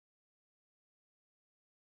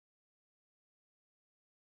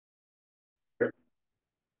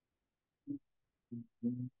I'd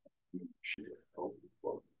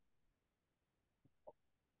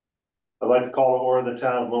like to call to order the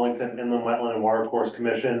Town of Willington Inland Wetland and Watercourse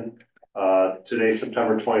Commission. Today,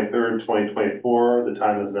 September 23rd, 2024. The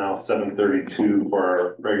time is now 7:32 for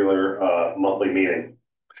our regular monthly meeting.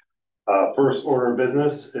 First order of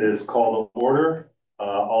business is call to order.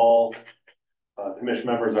 All commission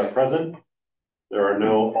members are present. There are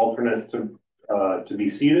no alternates to be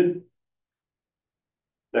seated.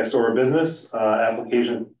 Next order of business,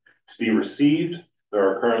 application to be received. There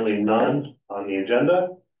are currently none on the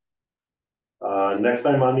agenda. Next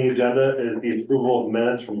item on the agenda is the approval of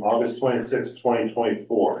minutes from August 26,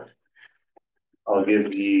 2024. I'll give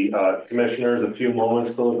the commissioners a few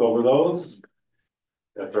moments to look over those.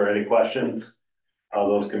 If there are any questions,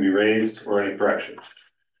 those can be raised, or any corrections.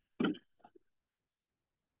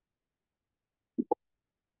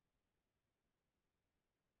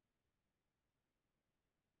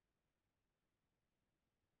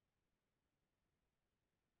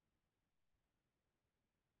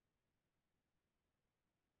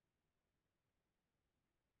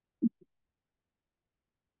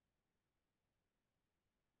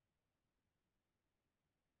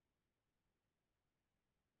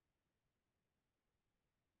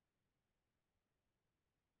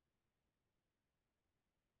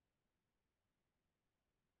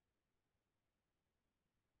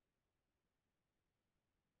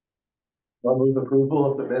 I'll move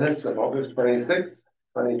approval of the minutes of August 26th,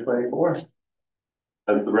 2024.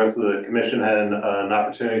 Has the rest of the commission had an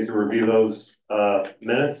opportunity to review those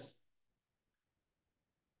minutes?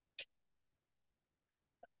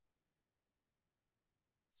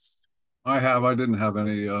 I have. I didn't have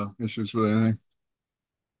any issues with anything.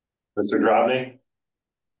 Mr. Drobny?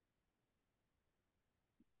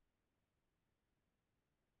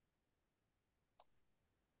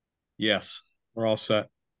 Yes, we're all set.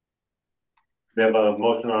 We have a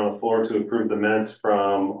motion on the floor to approve the minutes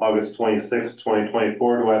from August 26,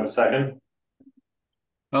 2024. Do I have a second?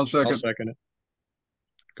 I'll second. I'll second it.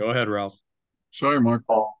 Go ahead, Ralph. Sorry, Mark.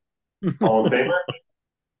 All in favor?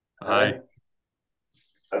 Aye.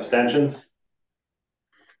 Abstentions?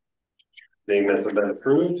 Being minutes have been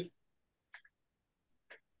approved.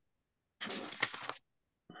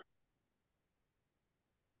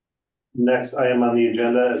 Next item on the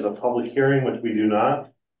agenda is a public hearing, which we do not.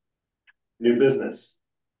 New business.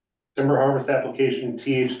 Timber harvest application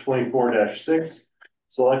TH24-6.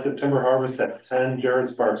 Selective timber harvest at 10 Jared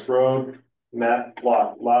Sparks Road, map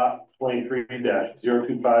block lot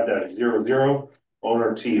 23-025-00.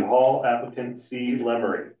 Owner T Hall, applicant C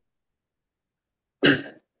Lemery.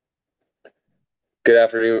 Good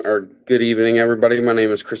afternoon or good evening, everybody. My name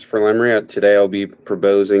is Christopher Lemery. Today I'll be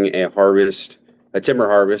proposing a timber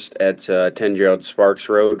harvest at 10 Gerald Sparks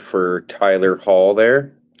Road for Tyler Hall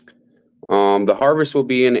there. The harvest will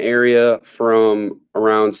be an area from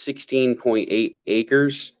around 16.8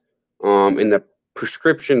 acres. And the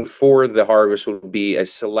prescription for the harvest will be a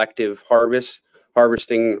selective harvest,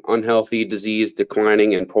 harvesting unhealthy, diseased,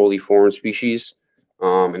 declining, and poorly formed species.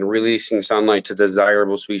 And releasing sunlight to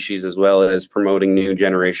desirable species, as well as promoting new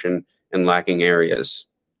generation in lacking areas.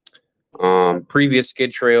 Previous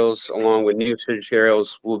skid trails along with new skid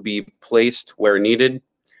trails will be placed where needed.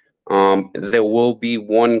 There will be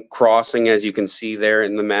one crossing, as you can see there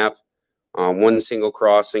in the map, one single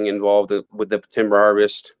crossing involved with the timber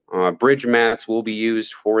harvest. Bridge mats will be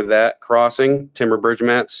used for that crossing, timber bridge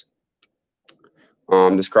mats.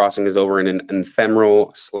 This crossing is over in an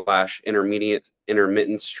ephemeral /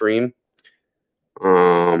 intermittent stream,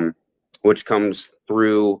 which comes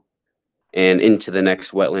through and into the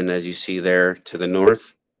next wetland, as you see there to the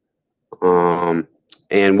north. And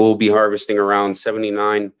we'll be harvesting around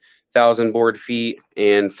 79,000 board feet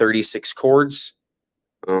and 36 cords.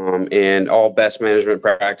 And all best management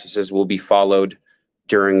practices will be followed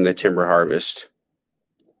during the timber harvest.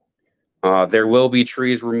 There will be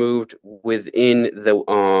trees removed within the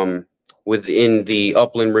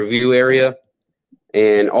upland review area,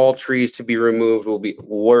 and all trees to be removed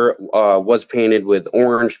was painted with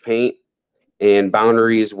orange paint, and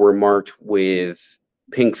boundaries were marked with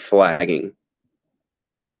pink flagging.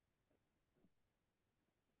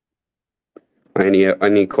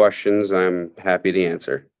 Any questions? I'm happy to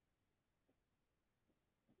answer.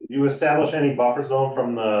 Did you establish any buffer zone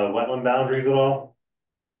from the wetland boundaries at all?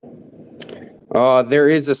 There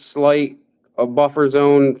is a buffer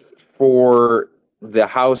zone for the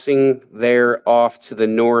housing there off to the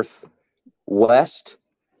northwest.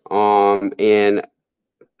 And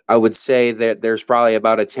I would say that there's probably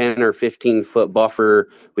about a 10 or 15 foot buffer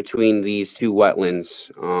between these two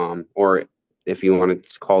wetlands. Or if you want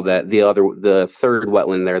to call that the third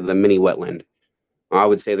wetland there, the mini wetland. I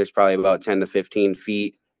would say there's probably about 10 to 15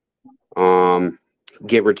 feet,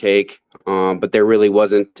 give or take. But there really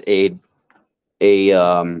wasn't a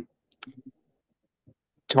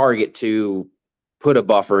target to put a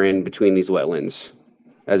buffer in between these wetlands,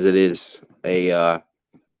 as it is a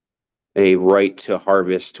right to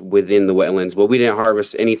harvest within the wetlands. Well, we didn't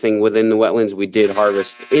harvest anything within the wetlands. We did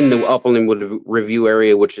harvest in the upland review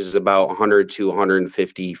area, which is about 100 to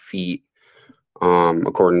 150 feet,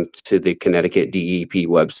 according to the Connecticut DEP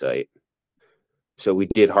website. So we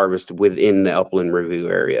did harvest within the upland review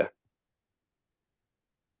area.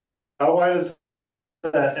 How wide is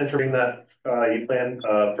that entering that you plan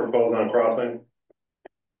propose on crossing?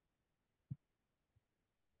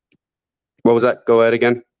 What was that? Go ahead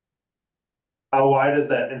again. How wide is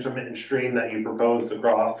that intermittent stream that you propose to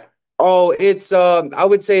cross? Oh, it's I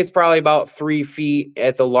would say it's probably about 3 feet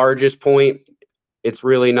at the largest point. It's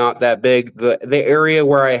really not that big. The area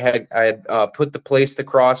where I had put the place the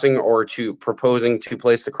crossing, or to proposing to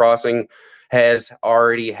place the crossing,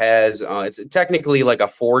 already has it's technically like a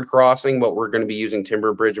ford crossing, but we're going to be using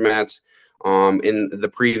timber bridge mats. In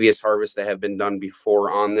the previous harvest that have been done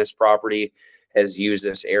before on this property has used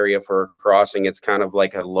this area for a crossing. It's kind of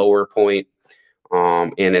like a lower point.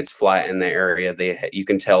 And it's flat in the area. You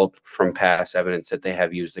can tell from past evidence that they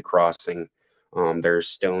have used the crossing. There's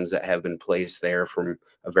stones that have been placed there from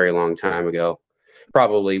a very long time ago,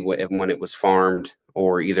 probably when it was farmed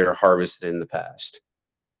or either harvested in the past.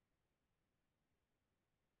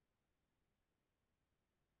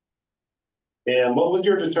 And what was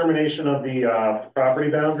your determination of the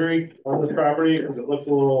property boundary on this property? Because it looks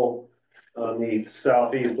a little on the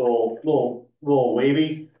southeast, little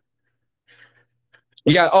wavy.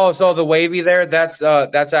 Yeah. Oh, so the wavy there, that's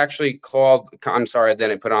actually called, I'm sorry, I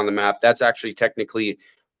didn't put it on the map. That's actually technically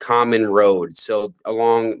common road. So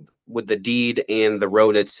along with the deed and the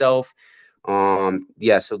road itself,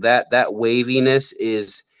 yeah, so that waviness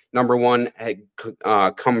is, number one,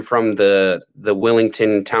 come from the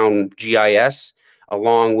Willington town GIS,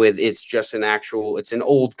 along with it's an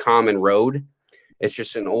old common road. It's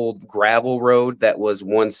just an old gravel road that was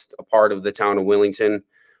once a part of the town of Willington.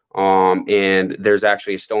 And there's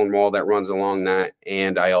actually a stone wall that runs along that.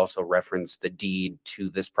 And I also referenced the deed to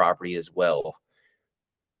this property as well.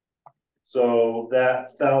 So that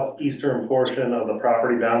southeastern portion of the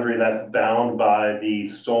property boundary, that's bound by the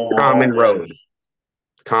stone wall.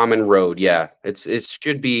 Common road. Yeah. It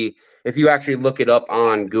should be, if you actually look it up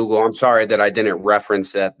on Google, I'm sorry that I didn't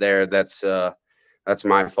reference that there. That's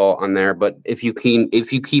my fault on there. But if you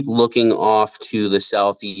keep looking off to the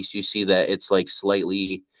southeast, you see that it's like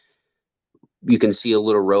slightly, you can see a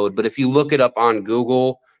little road, but if you look it up on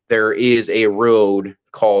Google, there is a road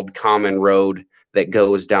called Common Road that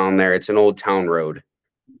goes down there. It's an old town road.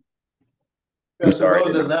 I'm sorry.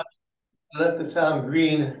 The road that left the town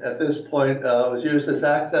green at this point was used as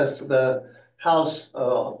access to the house,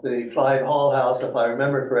 the Clyde Hall house, if I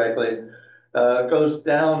remember correctly. Goes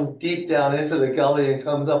down, deep down into the gully and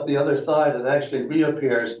comes up the other side and actually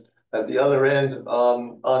reappears at the other end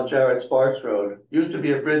on Jarrett Sparks Road. Used to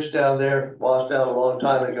be a bridge down there, washed out a long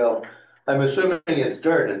time ago. I'm assuming it's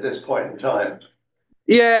dirt at this point in time.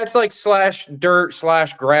 Yeah, it's like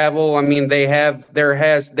 /dirt /gravel. I mean,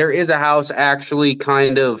 there is a house actually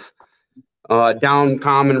kind of down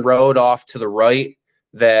Common Road off to the right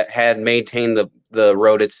that had maintained the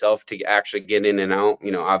road itself to actually get in and out,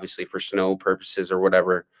 obviously for snow purposes or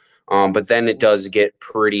whatever. But then it does get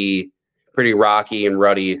pretty rocky and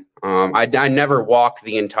ruddy. I never walked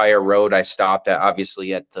the entire road. I stopped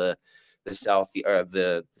obviously at the south,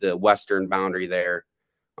 the western boundary there.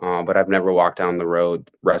 But I've never walked down the road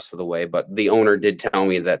rest of the way. But the owner did tell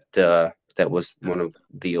me that that was one of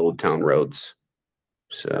the old town roads.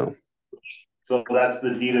 So that's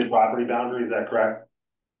the deeded property boundary. Is that correct?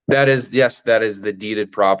 Yes, that is the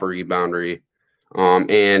deeded property boundary.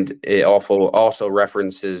 And it also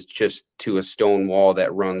references just to a stone wall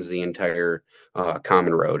that runs the entire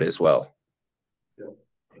common road as well.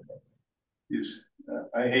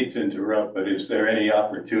 I hate to interrupt, but is there any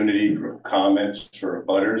opportunity for comments for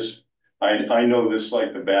abutters? I know this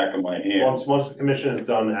like the back of my hand. Once the commission is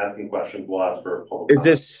done asking questions, we'll ask for a public Is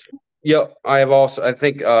this? Yep. I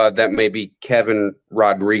think that may be Kevin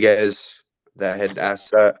Rodriguez that had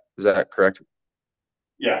asked that. Is that correct?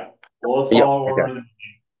 Yeah. Well, let's follow okay. over.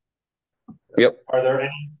 Yep. Are there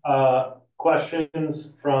any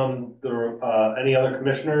questions from any other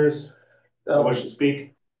commissioners who wish to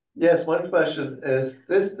speak? Yes, one question. Is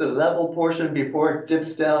this the level portion before it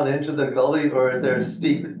dips down into the gully, or is there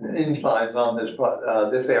steep inclines on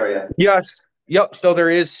this area? Yes. Yep. So there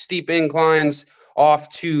is steep inclines. off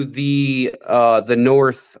to the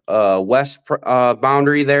north west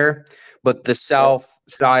boundary there, but the south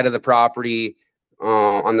side of the property,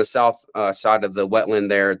 on the south side of the wetland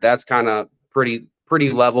there, that's kind of pretty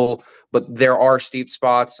level, but there are steep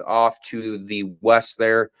spots off to the west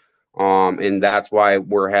there, and that's why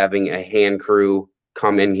we're having a hand crew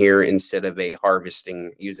come in here instead of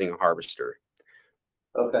using a harvester.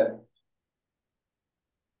 Okay.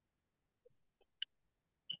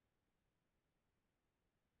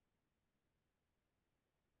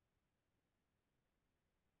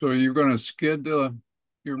 So are you gonna skid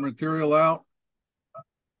your material out?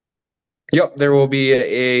 Yep, there will be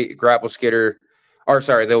a grapple skidder, or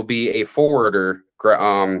sorry, there will be a forwarder.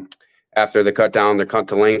 After the cut down, the cut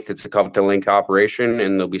to length, it's a cut to length operation,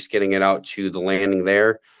 and they'll be skidding it out to the landing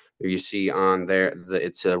there. You see on there,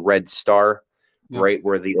 it's a red star, Yep. right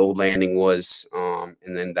where the old landing was,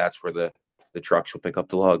 and then that's where the trucks will pick up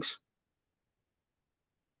the logs.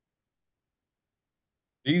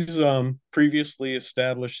 These previously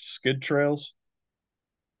established skid trails.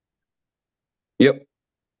 Yep.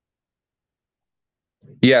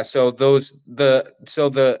 Yeah, so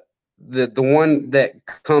the one that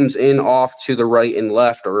comes in off to the right and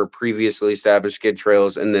left are previously established skid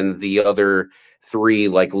trails, and then the other three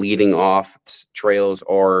like leading off trails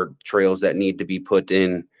are trails that need to be put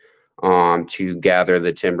in to gather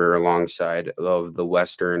the timber alongside of the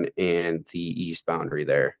western and the east boundary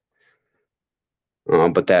there.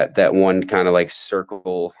 But that one kind of like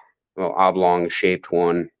circle, well, oblong shaped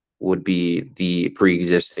one would be the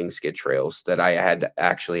pre-existing skid trails that I had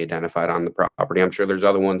actually identified on the property. I'm sure there's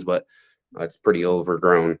other ones, but it's pretty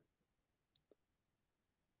overgrown.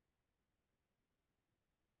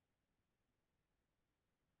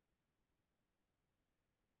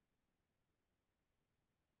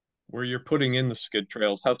 Where you're putting in the skid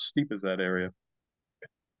trails, how steep is that area?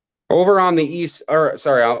 Over on the east, or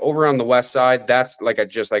sorry, over on the west side, that's like I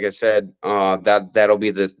said, that'll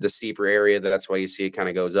be the steeper area. That's why you see it kind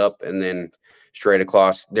of goes up, and then straight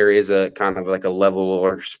across there is a kind of like a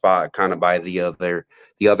leveler spot, kind of by the other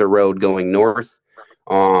road going north.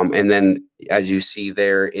 And then as you see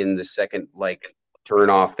there in the second like turn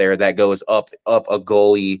off there, that goes up a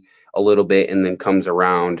gully a little bit, and then comes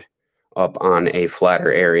around up on a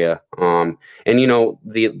flatter area. And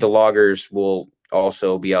the loggers will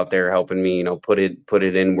also be out there helping me, put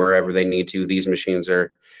it in wherever they need to. These machines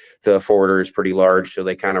the forwarder is pretty large, so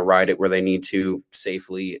they kind of ride it where they need to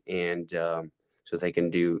safely, and so they can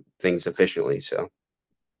do things efficiently. So.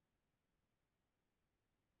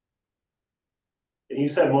 And you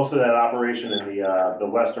said most of that operation in the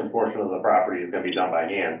western portion of the property is gonna be done by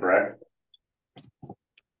hand, correct?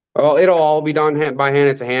 Well, it'll all be done by hand.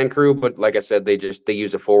 It's a hand crew, but like I said, they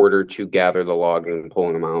use a forwarder to gather the log and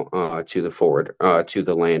pulling them out to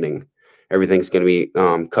the landing. Everything's going to be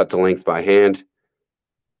cut to length by hand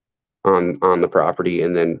on the property,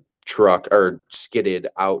 and then trucked or skidded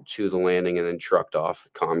out to the landing, and then trucked off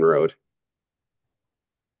common road.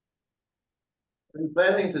 Are you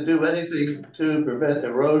planning to do anything to prevent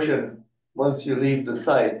erosion once you leave the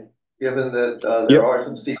site, given that there are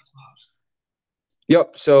some steep slopes?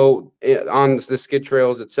 Yep. So on the skid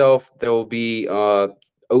trails itself, there will be oat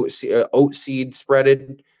seed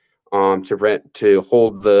spreaded to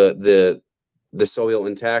hold the soil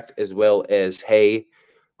intact, as well as hay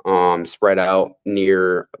spread out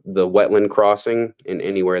near the wetland crossing and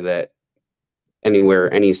any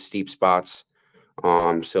steep spots.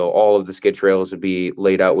 So all of the skid trails would be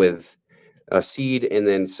laid out with a seed, and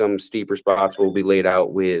then some steeper spots will be laid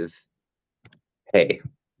out with hay.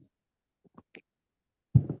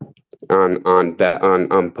 On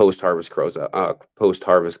post-harvest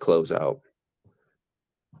closeout.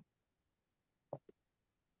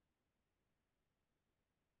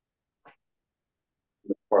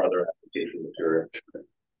 For other application material.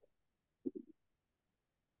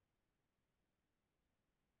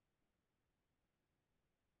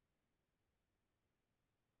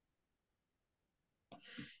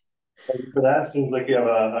 Thank you for that. Seems like you have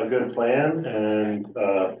a good plan, and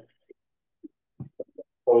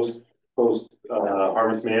post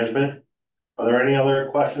harvest management. Are there any other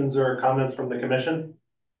questions or comments from the commission?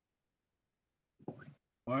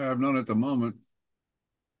 I have none at the moment.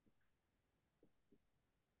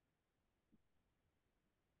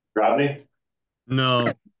 Rodney? No,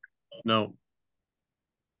 not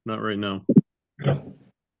right now.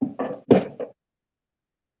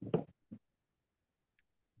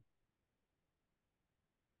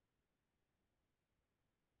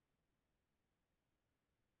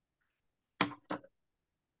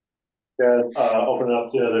 Yeah, open it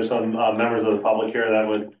up to, there's some members of the public here that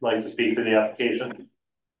would like to speak to the application.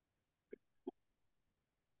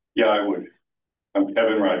 Yeah, I would. I'm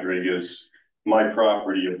Kevin Rodriguez. My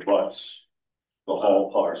property abuts the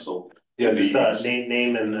whole parcel. Yeah, just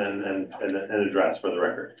name and address for the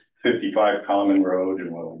record. 55 Common Road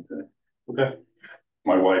in Willington. Okay.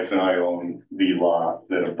 My wife and I own the lot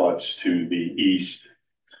that abuts to the east.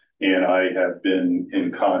 And I have been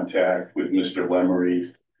in contact with Mr.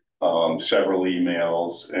 Lemery, several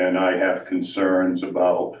emails, and I have concerns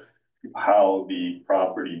about how the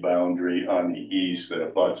property boundary on the east that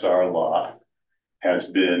abuts our lot has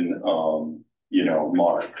been,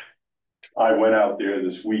 marked. I went out there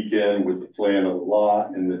this weekend with the plan of the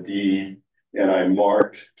lot and the deed, and I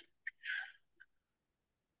marked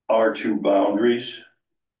our two boundaries,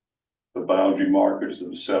 the boundary markers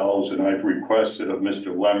themselves, and I've requested of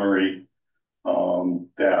Mr. Lemery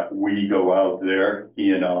that we go out there,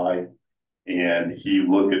 he and he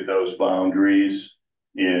look at those boundaries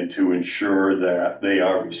and to ensure that they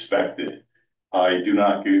are respected. I do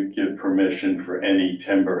not give permission for any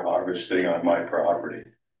timber harvesting on my property.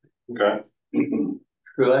 Okay.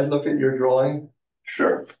 Could I look at your drawing?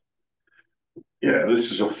 Sure. Yeah,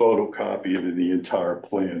 this is a photocopy of the entire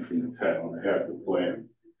plan from the town. I have the plan.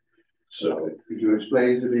 So, Could you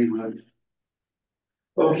explain to me what,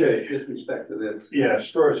 okay, with respect to this? yes,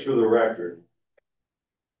 first for the record.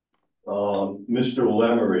 Mr.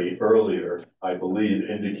 Lemery earlier, I believe,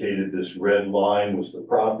 indicated this red line was the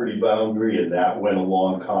property boundary and that went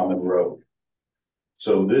along Common Road.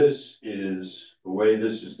 So this is, the way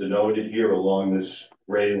this is denoted here along this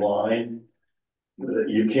gray line,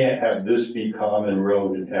 you can't have this be Common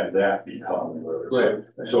Road and have that be Common Road.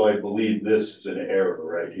 Right. So I believe this is an error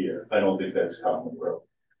right here. I don't think that's Common Road.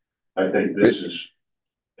 I think this is,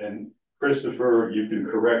 and Christopher, you can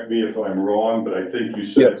correct me if I'm wrong, but I think you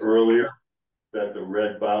said earlier that the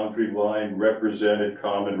red boundary line represented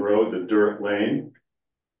Common Road, the dirt lane.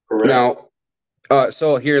 Correct? Now,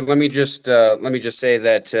 so here, let me just say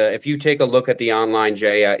that if you take a look at the online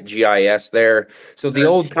GIS there, so the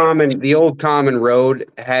old common road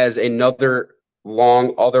has another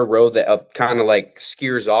long other road that kind of like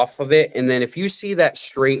skews off of it, and then if you see that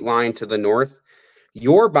straight line to the north,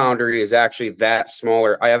 your boundary is actually that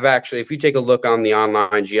smaller. If you take a look on the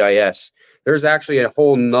online GIS, there's actually a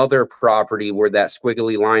whole nother property where that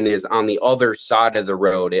squiggly line is on the other side of the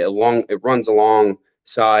road. It runs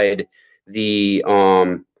alongside the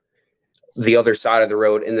other side of the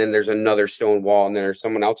road, and then there's another stone wall, and then there's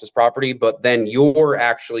someone else's property. But then you're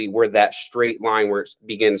actually where that straight line where it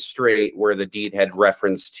begins straight, where the deed had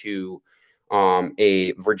reference to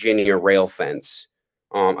a Virginia rail fence.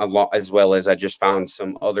 As well as I just found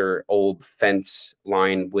some other old fence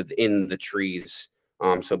line within the trees.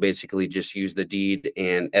 So basically just use the deed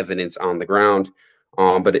and evidence on the ground.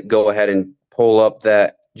 But go ahead and pull up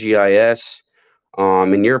that GIS.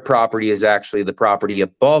 And your property is actually the property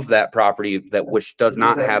above that property that which does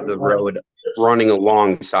not have the road running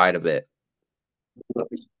alongside of it.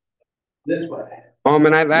 This way.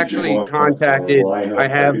 And I've actually contacted, I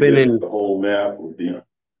have been in the whole map with the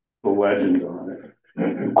legend on it.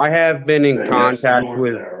 I have been in contact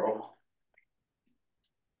with.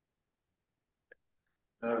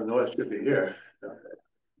 North should be here.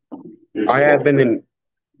 I have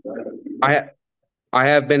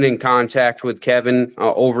been in contact with Kevin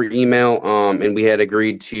over email, and we had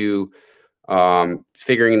agreed to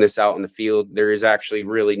figuring this out in the field. There is actually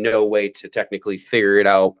really no way to technically figure it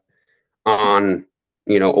out on,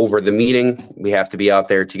 over the meeting. We have to be out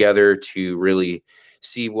there together to really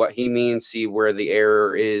see what he means, see where the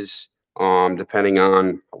error is, depending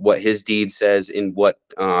on what his deed says and what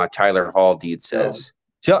Tyler Hall deed says.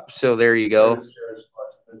 So there you go.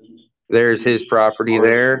 There's his property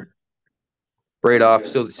there. Right off.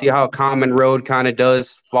 So see how Common Road kind of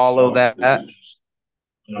does follow that.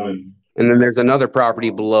 And then there's another property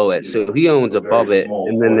below it. So he owns above it.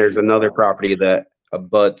 And then there's another property that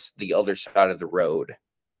abuts the other side of the road.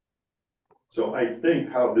 So I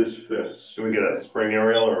think how this fits, Do we get a spring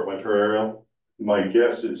aerial or a winter aerial? my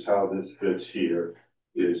guess is how this fits here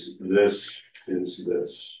is this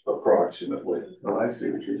approximately. Oh, I see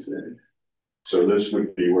what you're saying. So this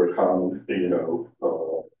would be where Common,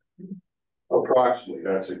 approximately,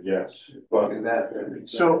 that's a guess. But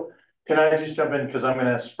So can I just jump in, because I'm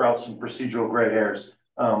gonna sprout some procedural gray hairs.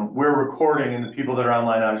 We're recording and the people that are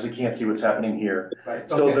online obviously can't see what's happening here. Right.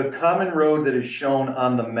 So Okay. the common road that is shown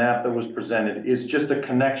on the map that was presented is just a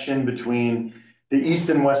connection between the east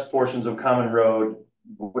and west portions of Common Road,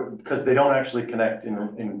 because they don't actually connect in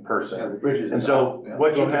Yeah, person. the bridges. And so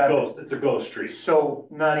what you have. It's a ghost street. So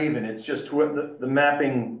not even, it's just the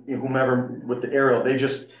mapping, whomever with the aerial, they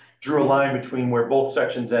just drew a line between where both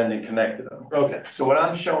sections end and connected them. Okay. So what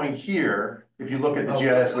I'm showing here if you look at the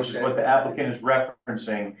GIS, which is what the applicant is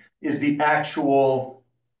referencing, is the actual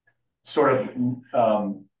sort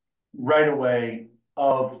of, right of way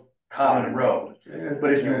of Common Road.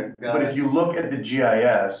 But if you look at the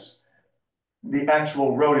GIS, the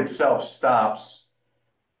actual road itself stops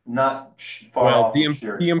not far Well, off of Sherry the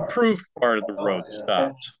Sparks. improved part of the Oh, road yeah.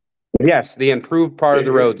 stops. Yes, the improved part of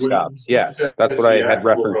the road stops. Yes, that's what I had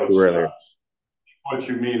referenced to earlier. What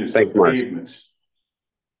you mean is Thanks, the Mark. pavements.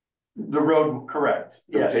 The road, correct,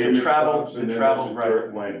 yes, the pavement travel, stops and the then travel, there's a right,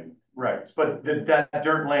 dirt lane. right, but that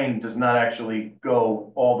dirt lane does not actually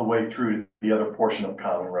go all the way through the other portion of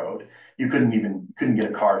Common Road. You couldn't get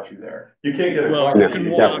a car through there. You can't get a Well, car. you No, can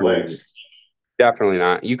get walk. legs. Definitely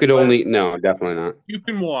not. You could only, no, definitely not. You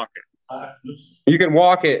can walk it. You can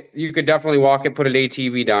walk it. You could definitely walk it, put an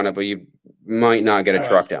ATV down it, but you might not get a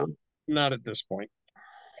truck down. Not at this point.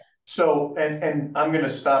 So, and I'm gonna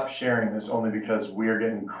stop sharing this only because we are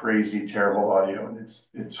getting crazy, terrible audio, and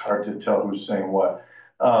it's hard to tell who's saying what.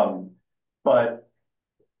 But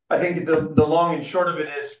I think the long and short of it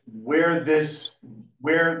is where this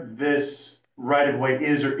right of way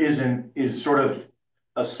is or isn't is sort of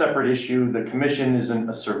a separate issue. The commission isn't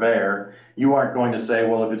a surveyor. You aren't going to say,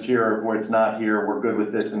 well, if it's here or it's not here, we're good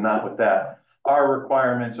with this and not with that. Our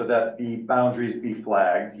requirements are that the boundaries be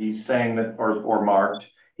flagged. He's saying that, or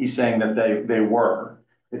marked. He's saying that they were.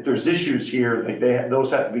 If there's issues here, like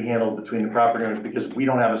those have to be handled between the property owners because we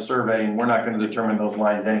don't have a survey and we're not going to determine those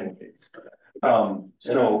lines anyways.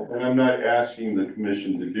 And I'm not asking the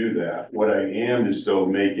commission to do that. What I am is though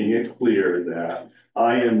making it clear that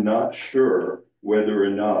I am not sure whether or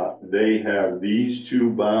not they have these two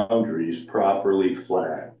boundaries properly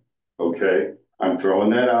flagged. Okay, I'm throwing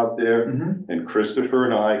that out there, and Christopher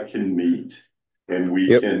and I can meet and we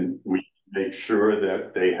can make sure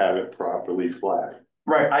that they have it properly flagged.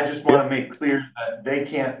 Right, I just want to make clear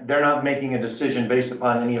that they're not making a decision based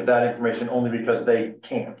upon any of that information only because they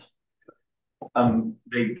can't.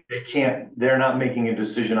 They can't, they're not making a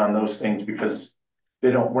decision on those things because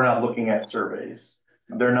we're not looking at surveys.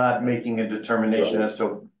 They're not making a determination as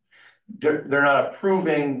to, they're not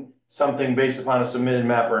approving something based upon a submitted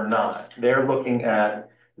map or not. They're looking at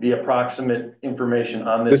the approximate information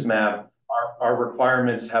on this map. Our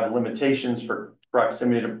requirements have limitations for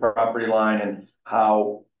proximity to property line and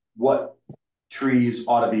what trees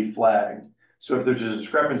ought to be flagged. So if there's a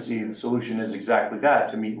discrepancy, the solution is exactly that,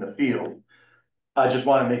 to meet in the field. I just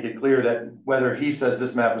want to make it clear that whether he says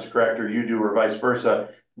this map is correct or you do or vice versa,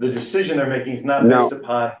 the decision they're making is not based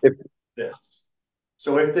upon this.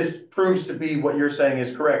 So if this proves to be what you're saying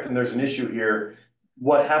is correct and there's an issue here,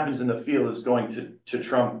 what happens in the field is going to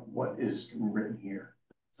trump what is written here.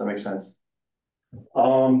 Does that make sense?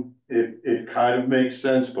 It kind of makes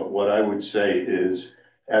sense, but what I would say is,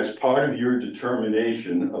 as part of your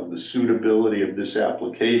determination of the suitability of this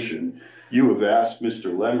application, you have asked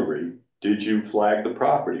Mr. Lemery, did you flag the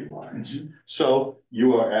property lines? So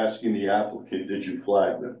you are asking the applicant, did you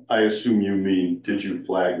flag them? I assume you mean, did you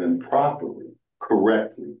flag them properly,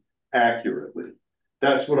 correctly, accurately?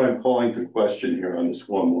 That's what I'm calling to question here on this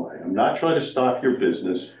one line. I'm not trying to stop your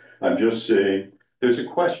business. I'm just saying there's a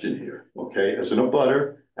question here, okay? As an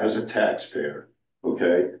abutter, as a taxpayer,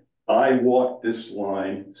 okay? I walked this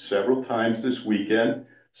line several times this weekend.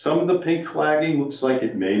 Some of the pink flagging looks like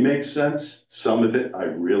it may make sense. Some of it, I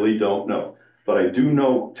really don't know. But I do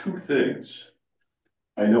know two things.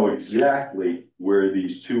 I know exactly where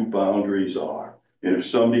these two boundaries are. And if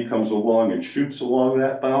somebody comes along and shoots along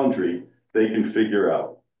that boundary, they can figure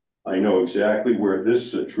out. I know exactly where this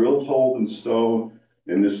is a drilled hole in stone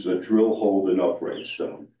and this is a drill hole in upright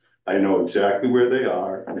stone. I know exactly where they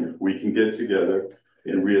are, and if we can get together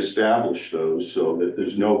and reestablish those so that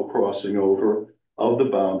there's no crossing over of the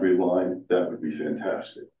boundary line, that would be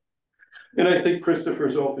fantastic. And I think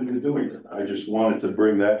Christopher's open to doing it. I just wanted to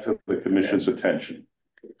bring that to the commission's attention.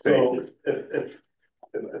 So if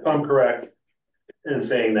I'm correct in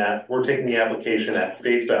saying that, we're taking the application at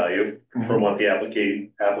face value from what the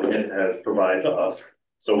applicant has provided to us.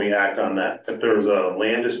 So we act on that. If there's a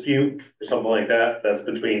land dispute or something like that, that's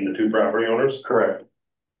between the two property owners. Correct.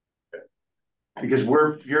 Because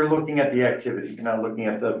you're looking at the activity, you're not looking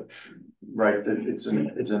at it's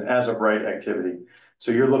an as of right activity.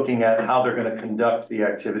 So you're looking at how they're going to conduct the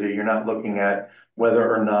activity. You're not looking at whether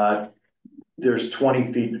or not there's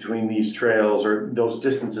 20 feet between these trails or those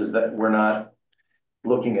distances. That we're not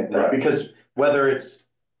looking at that, right. Because whether it's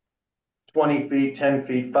 20 feet, 10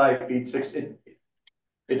 feet, 5 feet, 6,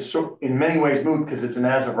 it's in many ways moot because it's an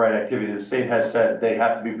as of right activity. The state has said they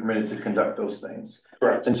have to be permitted to conduct those things.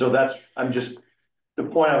 Correct. And so I'm just The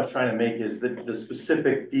point I was trying to make is that the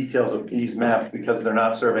specific details of these maps, because they're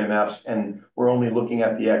not survey maps and we're only looking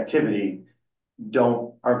at the activity,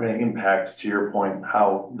 aren't gonna impact, to your point,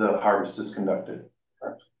 how the harvest is conducted.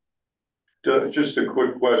 Just a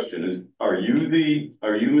quick question, are you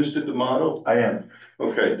Mr. D'Amato? I am.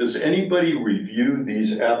 Okay, does anybody review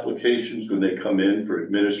these applications when they come in for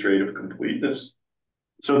administrative completeness?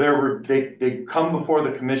 So they come before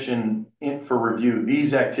the commission for review.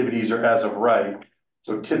 These activities are as of right.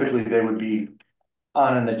 So typically they would be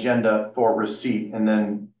on an agenda for receipt, and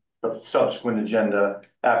then the subsequent agenda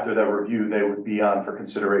after the review, they would be on for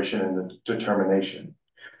consideration and the determination.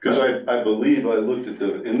 Because I believe I looked at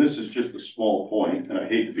and this is just a small point, and I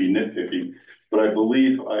hate to be nitpicky, but I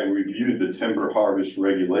believe I reviewed the timber harvest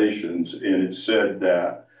regulations, and it said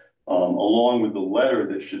that along with the letter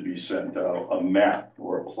that should be sent out, a map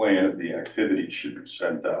or a plan of the activity should be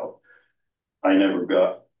sent out. I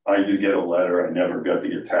did get a letter, I never got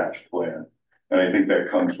the attached plan. And I think that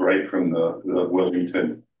comes right from the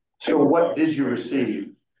Willington. So what did you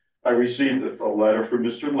receive? I received a letter from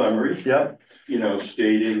Mr. Lemery. Yep.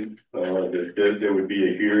 Stating that there would be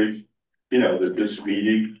a hearing, that this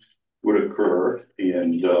meeting would occur,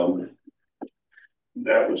 and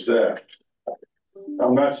that was that.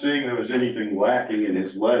 I'm not saying there was anything lacking in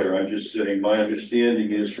his letter. I'm just saying my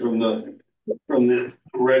understanding is from the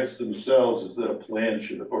regs themselves is that a plan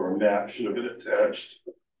or a map should have been attached.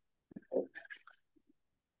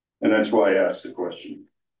 And that's why I asked the question.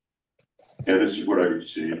 Yeah, this is what I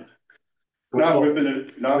received. Not whipping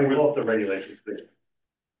it, not We whip, hope the regulations, please.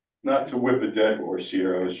 not to whip a dead horse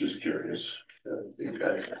here. I was just curious.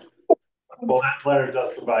 Well, that letter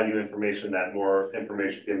does provide you information that more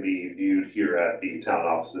information can be viewed here at the town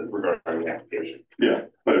offices regarding the application. Yeah,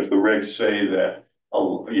 but if the regs say that a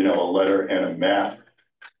letter and a map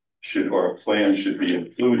or a plan should be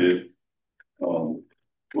included, well,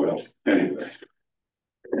 anyway.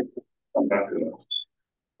 I'm not gonna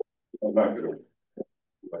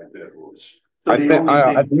like that horse. I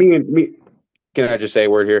think me, can I just say a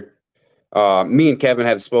word here? Me and Kevin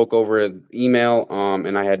have spoke over email,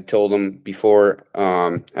 and I had told him before,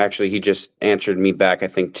 actually he just answered me back, I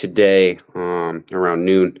think today, around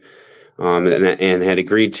noon, and had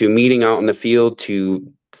agreed to meeting out in the field to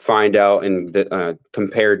find out and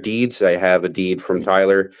compare deeds. I have a deed from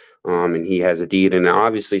Tyler, and he has a deed, and it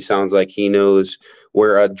obviously sounds like he knows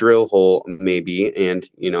where a drill hole may be, and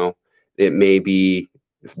it may be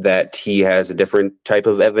that he has a different type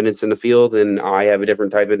of evidence in the field and I have a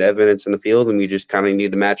different type of evidence in the field, and we just kind of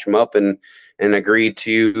need to match them up and agree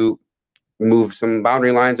to move some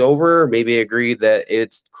boundary lines over, maybe agree that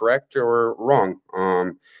it's correct or wrong.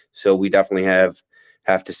 So we definitely have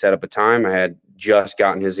to set up a time. I had just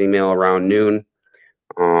gotten his email around noon.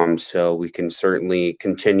 So we can certainly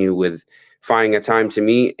continue with finding a time to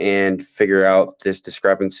meet and figure out this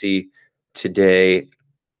discrepancy today.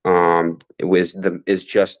 Is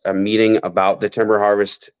just a meeting about the timber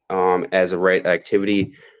harvest as a right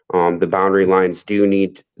activity. The boundary lines do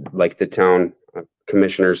need, like the town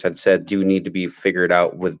commissioners had said, do need to be figured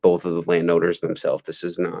out with both of the landowners themselves. This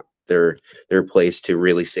is not their place to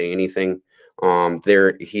really say anything.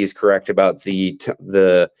 He's correct about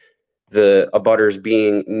the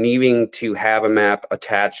abutters needing to have a map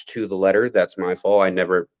attached to the letter. That's my fault. I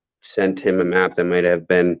never sent him a map. That might have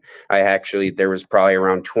been, there was probably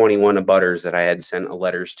around 21 abutters that I had sent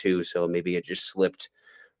letters to, so maybe it just slipped.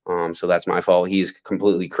 So that's my fault. He's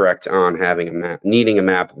completely correct on having a map, needing a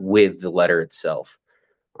map with the letter itself.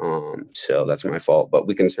 So that's my fault, but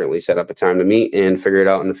we can certainly set up a time to meet and figure it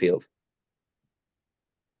out in the field.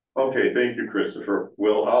 Okay, thank you, Christopher.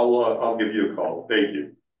 Well, I'll give you a call. Thank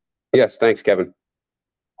you. Yes, thanks, Kevin.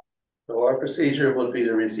 So our procedure would be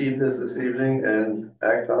to receive this evening and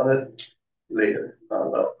act on it later,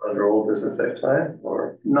 under old business next time,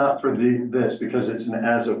 or? Not for this, because it's an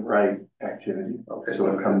as of right activity. Okay. So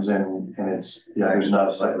it comes in and there's not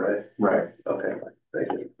a site, right? Right. Okay,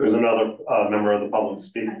 thank you. There's another member of the public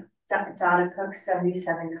speaking. Donna Cook,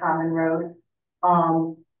 77 Common Road.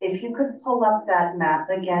 If you could pull up that map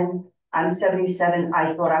again, I'm 77.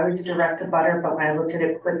 I thought I was a direct abutter, but when I looked at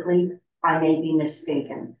it quickly, I may be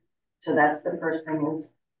mistaken. So that's the first thing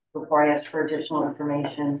is before I ask for additional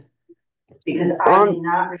information, because I did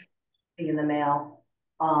not receive in the mail.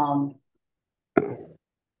 I'm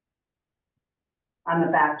a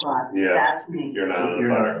backlot. Yeah, that's me. You're not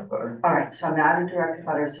a butter. All right, so I'm not a direct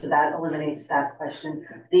abutter, so that eliminates that question.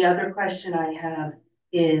 The other question I have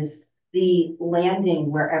is the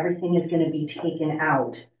landing where everything is going to be taken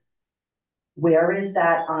out. Where is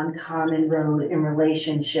that on Common Road in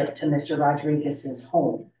relationship to Mr. Rodriguez's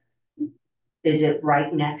home? Is it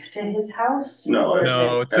right next to his house? No, Or is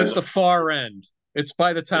No, it- it's at the far end. It's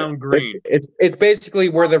by the town green. It's basically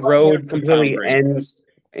where the road It's the town completely green. ends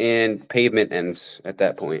and pavement ends at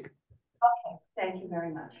that point. Okay, thank you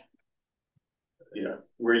very much. yeah,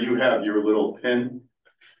 where you have your little pin,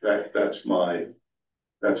 that's my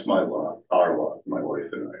lot, our lot, my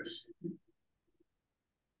wife and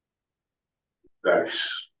I's.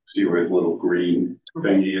 See where his little green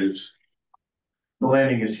thingy is? The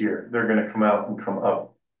landing is here. They're gonna come out and come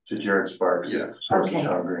up to Jared Sparks. Yeah. Towards the Okay.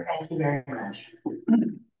 town green. Thank you very much.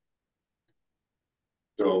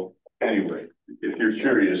 So anyway, if you're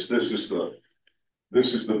curious, this is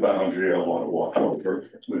the boundary I want to walk over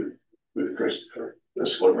with Christopher,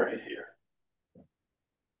 this one right here.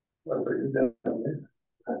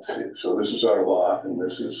 That's it. So this is our lot and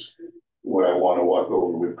this is what I want to walk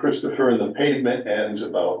over with Christopher, and the pavement ends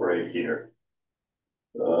about right here.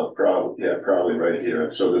 Probably right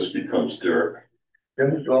here. So this becomes dirt. You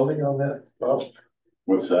have a dwelling on that, Bob?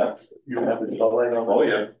 What's that? You have a dwelling on that? Oh,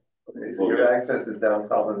 yeah. Okay, so your access is down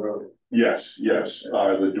Common Road. Yes,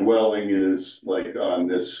 the dwelling is like on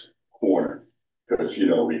this corner, because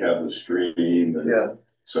we have the stream and. Yeah,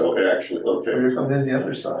 So actually, okay. so you're coming in the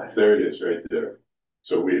other side. There it is, right there.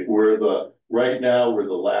 So right now, we're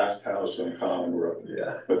the last house on Common Road,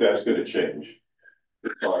 Yeah. but that's gonna change.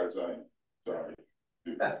 As far as I'm sorry,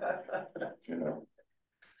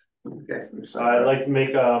 Okay. So I'd like to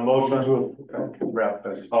make a motion to, Ralph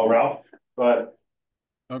has. oh, Ralph, but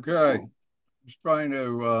Okay, just trying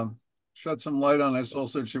to shed some light on this whole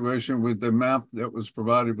situation with the map that was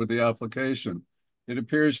provided with the application. It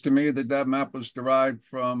appears to me that that map was derived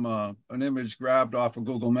from an image grabbed off of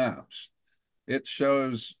Google Maps. It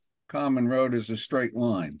shows Common Road as a straight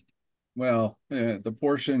line. Well, the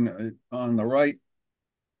portion on the right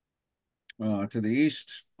to the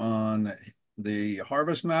east on the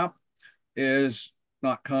Harvest map is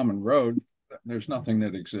not Common Road. There's nothing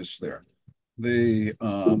that exists there. The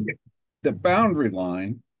boundary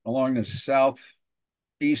line along the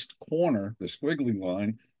southeast corner, the squiggly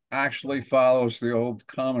line, actually follows the old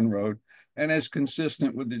Common Road and is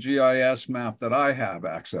consistent with the GIS map that I have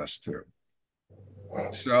access to.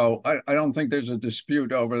 So I don't think there's a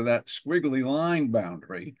dispute over that squiggly line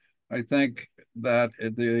boundary. I think that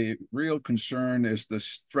the real concern is the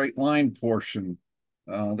straight line portion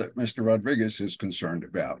that Mr. Rodriguez is concerned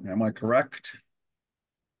about. Am I correct?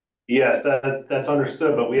 yes, that's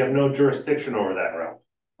understood, but we have no jurisdiction over that, Ralph.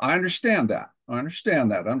 I understand that. I'm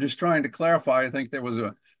just trying to clarify. I think there was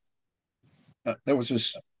a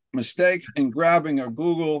mistake in grabbing a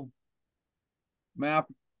Google map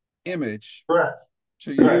image Correct.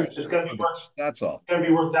 to Correct. use. It's gonna be worked. That's all. It's gonna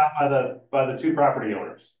be worked out by the two property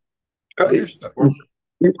owners. Understood. We're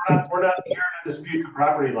not here to dispute the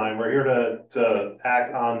property line. We're here to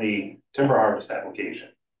act on the timber harvest application.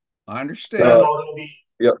 I understand. That's all gonna be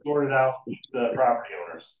Yep. sorted out with the property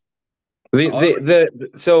owners.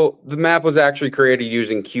 So the map was actually created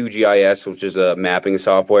using QGIS, which is a mapping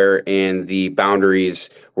software, and the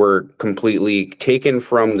boundaries were completely taken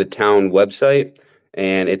from the town website.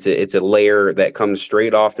 And it's a layer that comes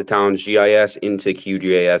straight off the town's GIS into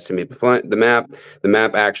QGIS to make the map. The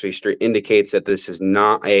map actually indicates that this is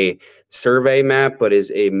not a survey map, but is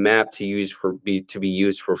a map to be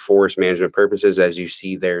used for forest management purposes, as you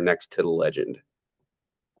see there next to the legend.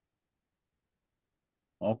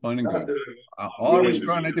 All fine and good. All I was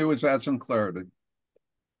trying to do is add some clarity.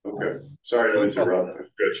 Okay, sorry to interrupt, I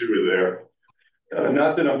forgot you were there.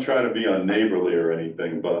 Not that I'm trying to be unneighborly or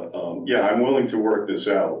anything, but, yeah, I'm willing to work this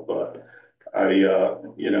out, but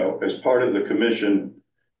as part of the commission,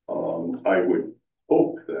 I would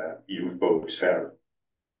hope that you folks have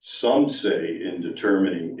some say in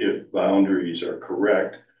determining if boundaries are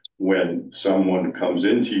correct when someone comes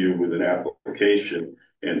into you with an application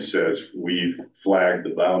and says, we've flagged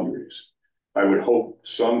the boundaries. I would hope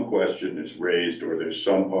some question is raised, or there's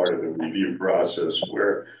some part of the review process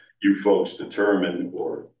where you folks determine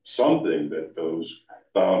or something that those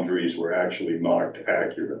boundaries were actually marked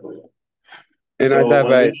accurately. And So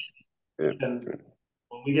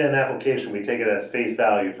when we get an application, we take it as face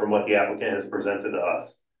value from what the applicant has presented to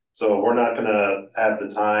us. So we're not gonna have the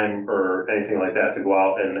time or anything like that to go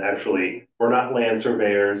out and we're not land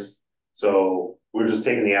surveyors. So we're just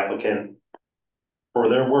taking the applicant for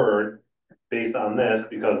their word based on this,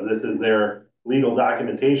 because this is their legal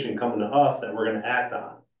documentation coming to us that we're gonna act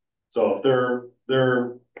on. So if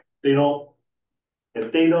they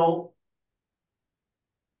don't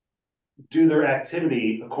do their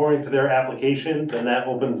activity according to their application, then that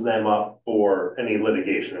opens them up for any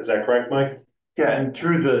litigation. Is that correct, Mike? Yeah, and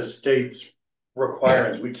through the state's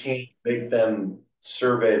requirements, we can't make them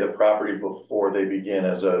survey the property before they begin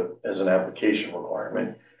as an application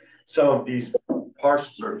requirement. Some of these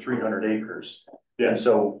parcels are 300 acres. Yeah. And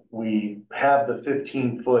so we have the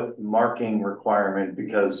 15-foot marking requirement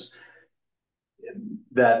because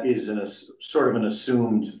that is sort of an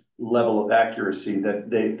assumed level of accuracy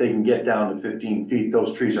that they can get down to 15 feet,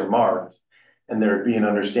 those trees are marked. And there'd be an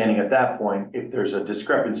understanding at that point, if there's a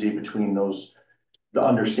discrepancy between the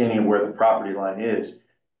understanding of where the property line is.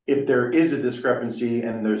 If there is a discrepancy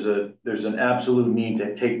and there's an absolute need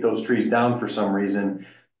to take those trees down for some reason,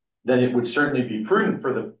 then it would certainly be prudent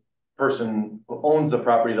for the person who owns the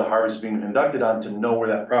property the harvest is being conducted on to know where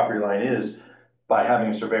that property line is by having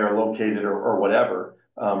a surveyor located or whatever,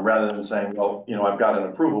 rather than saying, well, I've got an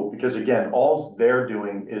approval, because again, all they're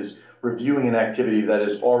doing is reviewing an activity that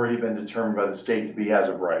has already been determined by the state to be as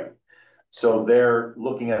of right. So they're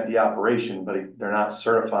looking at the operation, but they're not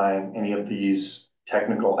certifying any of these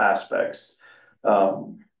technical aspects,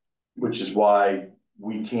 which is why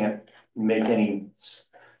we can't make any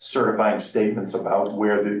certifying statements about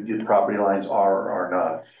where the property lines are or are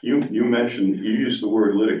not. You mentioned, you used the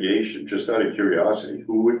word litigation, just out of curiosity,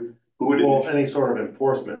 who would? Well, any sort of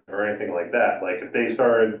enforcement or anything like that, like if they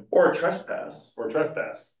started. Or trespass.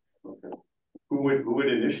 Okay. Who would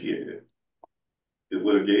initiate it? The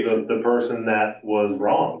litigation? The person that was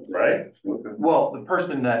wrong, right? Okay. Well, the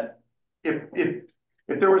person that, if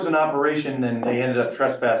there was an operation and they ended up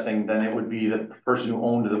trespassing, then it would be the person who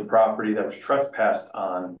owned the property that was trespassed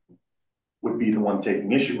on would be the one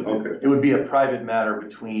taking issue with it. Okay. It would be a private matter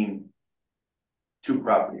between two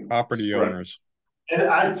property owners. And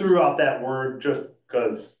I threw out that word just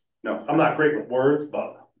because No, I'm not great with words,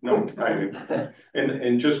 but. no,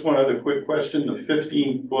 and just one other quick question, the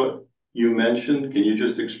 15-foot you mentioned, can you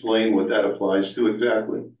just explain what that applies to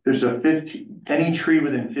exactly? There's any tree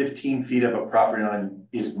within 15 feet of a property line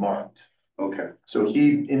is marked. Okay. So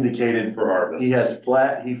he indicated For harvest. he has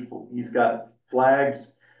he's got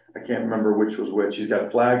flags. I can't remember which was which. He's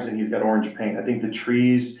got flags and he's got orange paint. I think the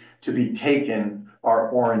trees to be taken are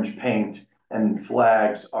orange paint and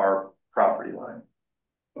flags are property line.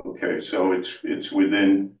 Okay, so it's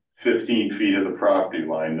within 15 feet of the property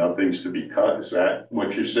line, nothing's to be cut, is that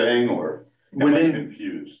what you're saying, or am I Within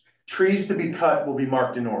confused? trees to be cut will be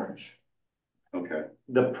marked in orange. Okay,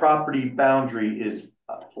 The property boundary is,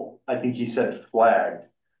 I think he said flagged,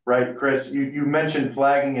 right, Chris? You mentioned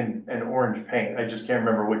flagging and orange paint. I just can't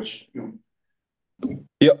remember which.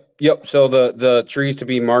 Yep. So the trees to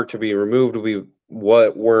be marked to be removed will be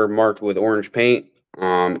what were marked with orange paint.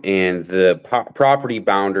 And the property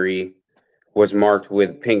boundary was marked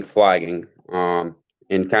with pink flagging.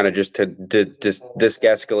 And kind of just to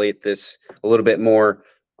escalate this a little bit more.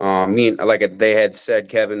 Like they had said,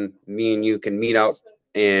 Kevin, me and you can meet out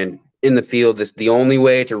and in the field. This the only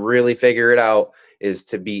way to really figure it out is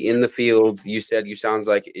to be in the field. You said you sounds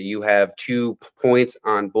like you have 2 points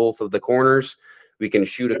on both of the corners. We can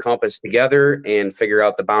shoot a compass together and figure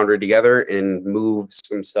out the boundary together and move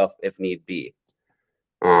some stuff if need be.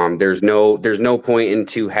 There's no point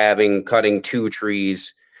into cutting 2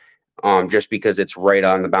 trees just because it's right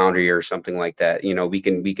on the boundary or something like that.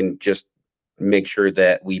 We can just make sure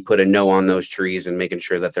that we put a no on those trees and making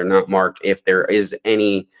sure that they're not marked if there is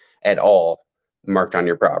any at all marked on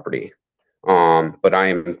your property. But I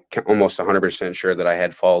am almost 100% sure that I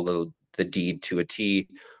had followed the deed to a T,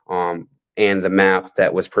 and the map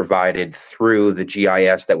that was provided through the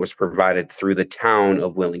GIS that was provided through the town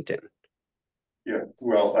of Willington. yeah,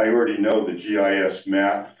 well, I already know the GIS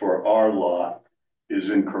map for our lot is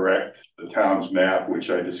incorrect, the town's map, which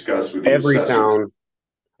I discussed with the assessors.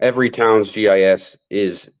 Every town's GIS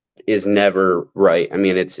is never right. I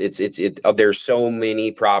mean, there's so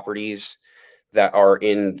many properties that are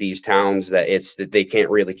in these towns that they can't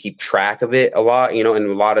really keep track of it a lot, and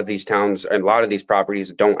a lot of these towns and a lot of these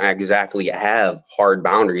properties don't exactly have hard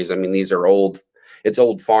boundaries. I mean, these are old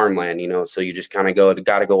farmland, so you just kind of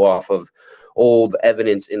got to go off of old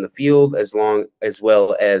evidence in the field as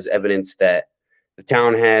well as evidence that the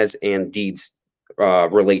town has and deeds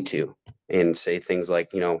relate to, and say things like,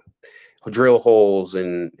 drill holes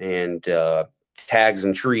and tags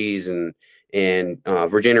and trees and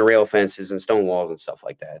Virginia rail fences and stone walls and stuff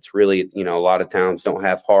like that. It's really, a lot of towns don't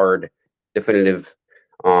have hard, definitive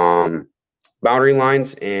boundary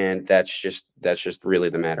lines, and that's just really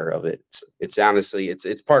the matter of it. It's honestly, it's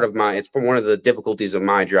one of the difficulties of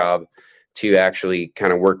my job to actually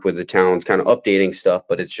kind of work with the towns, kind of updating stuff,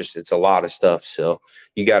 but it's a lot of stuff. So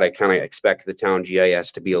you got to kind of expect the town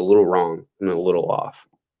GIS to be a little wrong and a little off.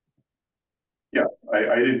 Yeah,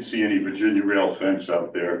 I didn't see any Virginia rail fence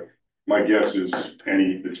out there. My guess is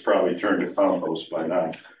it's probably turned to compost by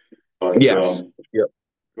now. But, Yes. Yep.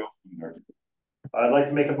 I'd like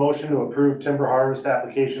to make a motion to approve timber harvest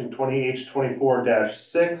application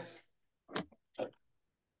 20H24-6.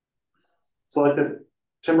 Selected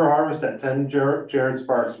timber harvest at 10 Jared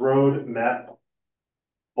Sparks Road, map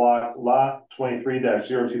block lot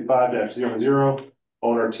 23-025-00.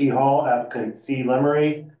 Owner T Hall, applicant C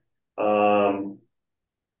Lemery.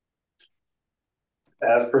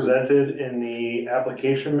 As presented in the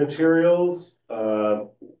application materials,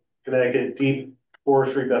 Connecticut deep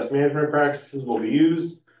forestry best management practices will be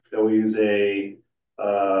used. They'll use a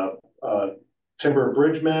timber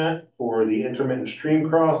bridge mat for the intermittent stream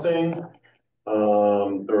crossing.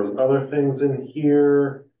 There was other things in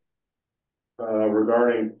here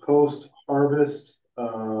regarding post-harvest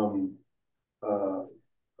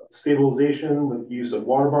stabilization with the use of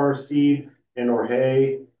water bar seed and or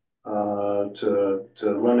hay to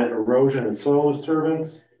limit erosion and soil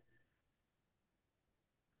disturbance.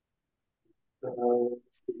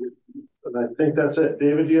 And I think that's it.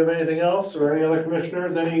 David, do you have anything else or any other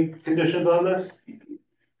commissioners? Any conditions on this?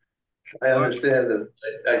 I understand that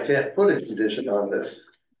I can't put a condition on this.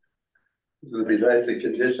 It would be nice to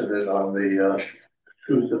condition it on the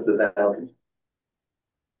truth of the boundary.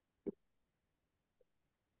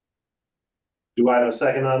 Do I have a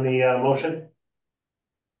second on the motion?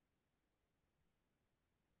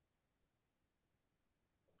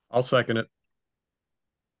 I'll second it.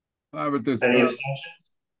 I have Any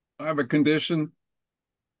abstentions? I have a condition.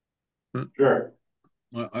 Sure.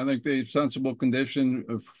 I think the sensible condition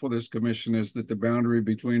for this commission is that the boundary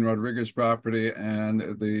between Rodriguez property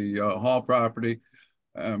and the Hall property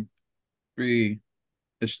be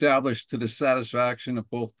established to the satisfaction of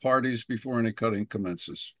both parties before any cutting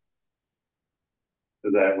commences.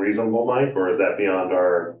 Is that reasonable, Mike, or is that beyond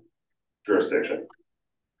our jurisdiction?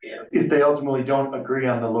 If they ultimately don't agree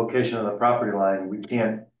on the location of the property line, we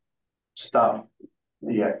can't stop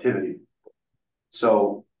the activity.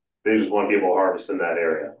 So They just want to be able to harvest in that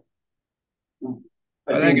area.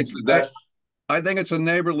 I think it's a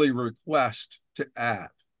neighborly request to add.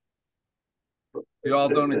 You all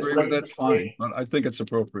don't agree with it, fine, but I think it's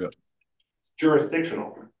appropriate. It's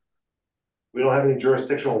jurisdictional. We don't have any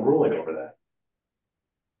jurisdictional ruling over that.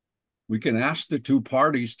 We can ask the two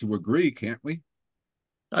parties to agree, can't we?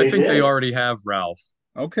 I think they did. already have, Ralph.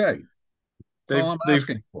 Okay. That's all I'm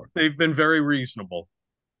asking for. They've been very reasonable.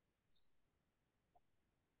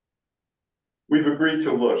 We've agreed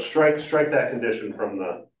to look, strike that condition from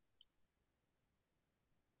the.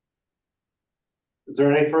 Is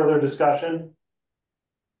there any further discussion?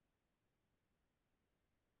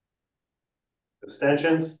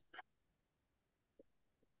 Abstentions?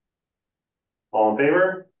 All in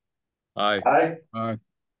favor? Aye. Aye.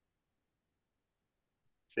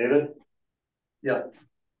 David? Yeah.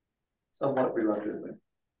 Somewhat reluctantly.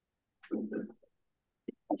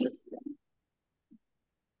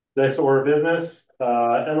 Next order of business,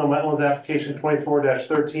 inland wetlands application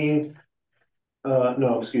 24-13.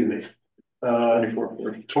 No, excuse me.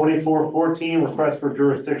 2414, request for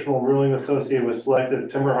jurisdictional ruling associated with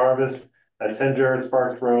selective timber harvest at 10 Jared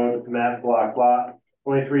Sparks Road, map block lot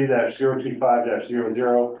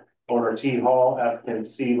 23-025-00. Owner T Hall, applicant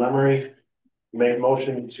C Lemery. Make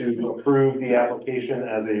motion to approve the application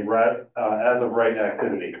as a as of right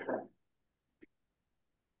activity.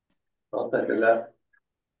 I'll second that.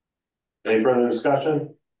 Any further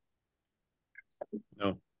discussion?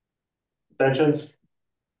 No. Abstentions?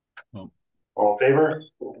 No. All in favor?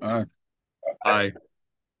 Aye. Aye.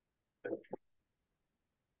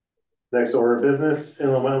 Next order of business,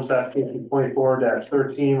 inland wetlands application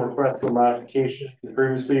 24-13, request for modification to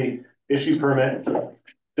previously issued permit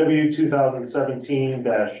W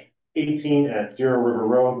 2017-18 at 0 River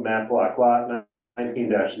Road, map block lot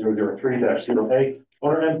 19-003-08.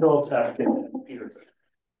 Owner M. Phillips, applicant Peterson.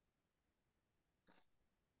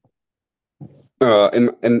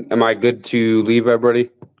 Am I good to leave, everybody?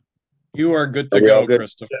 You are good to Are we all go, good?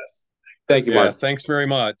 Christopher. Yes. Thank you, Yeah, Mark. thanks very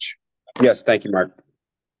much. Yes, thank you, Mark.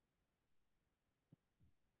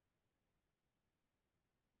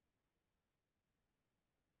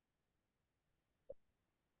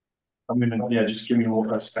 I'm gonna, yeah, just give me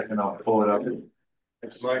a second, I'll pull it up.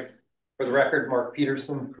 Thanks, Mike. For the record, Mark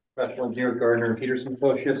Peterson, professional engineer, Gardner and Peterson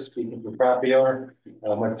Associates, speaking for the property owner,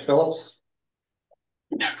 Mike Phillips.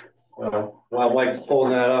 While Mike's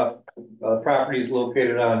pulling that up, property is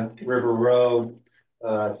located on River Road,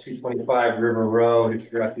 225 River Road.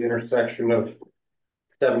 If you're at the intersection of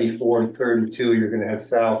 74 and 32, you're going to head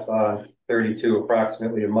south on 32,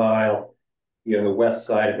 approximately a mile. You're on the west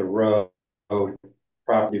side of the road.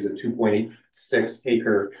 Property is a 2.86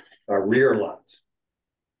 acre rear lot.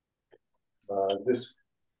 This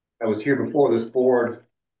I was here before this board.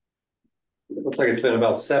 It looks like it's been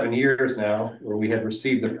about 7 years now, where we had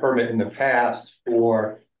received the permit in the past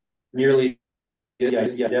for nearly the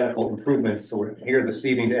identical improvements. So we're here this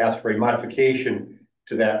evening to ask for a modification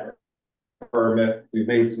to that permit. We've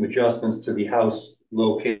made some adjustments to the house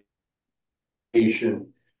location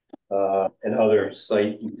and other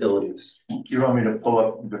site utilities. Do you want me to pull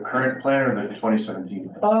up the current plan or the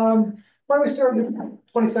 2017? Why don't we start with the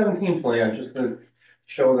 2017 plan, just to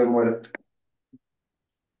show them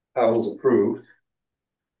how it was approved.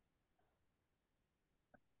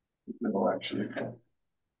 No, actually.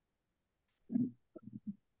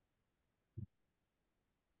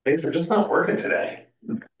 Things are just not working today.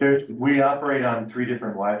 We operate on 3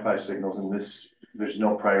 different Wi-Fi signals and there's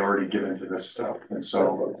no priority given to this stuff. And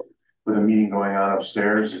so with a meeting going on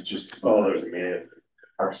upstairs, it's just. Oh, there's a meeting.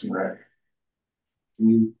 Parks and Rec.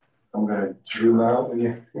 You I'm gonna zoom out when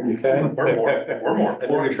you can. We're more. We're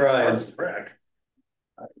gonna try. Parks and Rec.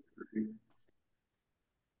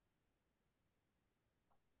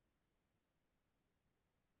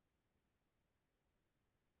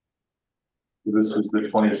 This is the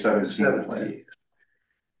 2017 plan.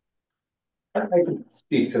 I can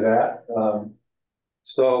speak to that.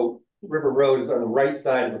 So River Road is on the right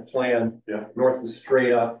side of the plan. Yeah. North is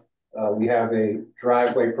straight up. We have a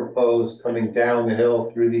driveway proposed coming down the hill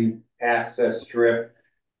through the access strip.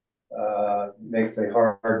 Makes a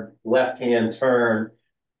hard left-hand turn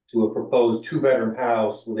to a proposed 2-bedroom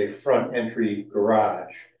house with a front entry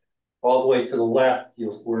garage. All the way to the left,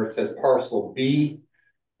 where it says parcel B,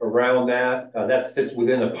 around that sits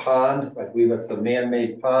within a pond. I believe that's a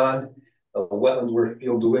man-made pond. The wetlands were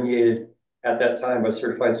field delineated at that time by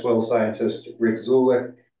certified soil scientist Rick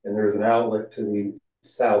Zulick, and there is an outlet to the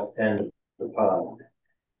south end of the pond.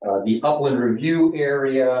 The upland review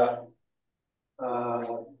area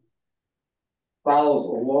follows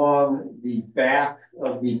along the back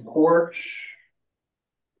of the porch.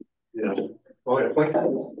 Yeah. Oh, yeah, point that.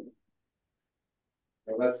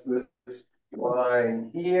 So that's this line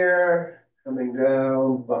here, coming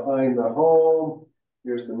down behind the home.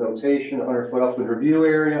 Here's the notation, 100-foot upland review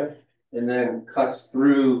area, and then cuts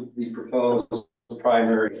through the proposed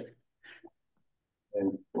primary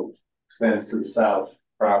and extends to the south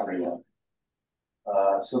property line.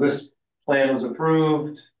 So this plan was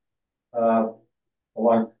approved. A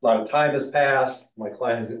lot of time has passed. My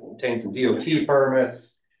client has obtained some DOT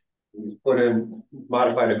permits. He's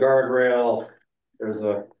modified a guardrail. There's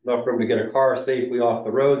enough room to get a car safely off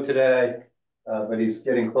the road today, but he's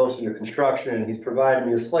getting closer to construction and he's provided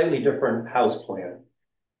me a slightly different house plan.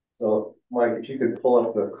 So Mike, if you could pull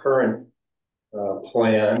up the current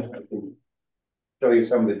plan, I can show you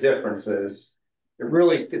some of the differences. It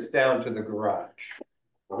really gets down to the garage.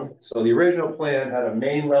 So the original plan had a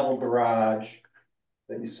main level garage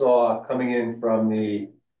that you saw coming in from the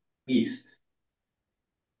east.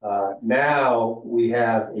 Now we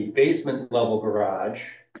have a basement level garage,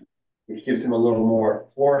 which gives him a little more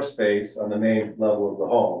floor space on the main level of the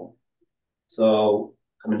home. So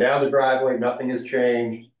coming down the driveway, nothing has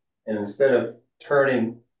changed. And instead of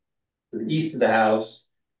turning to the east of the house,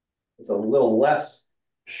 it's a little less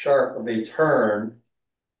sharp of a turn.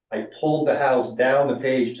 I pulled the house down the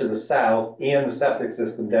page to the south and the septic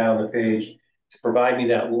system down the page to provide me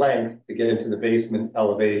that length to get into the basement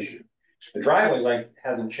elevation. The driveway length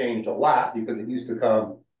hasn't changed a lot because it used to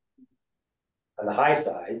come on the high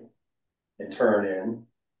side and turn in.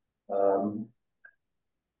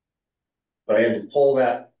 But I had to pull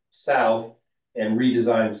that south and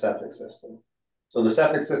redesign the septic system. So the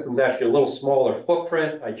septic system is actually a little smaller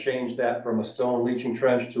footprint. I changed that from a stone leaching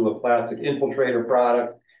trench to a plastic infiltrator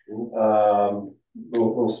product.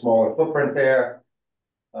 Little smaller footprint there.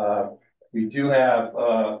 We do have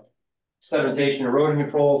sedimentation erosion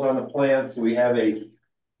controls on the plan. So we have a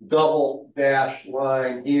double dash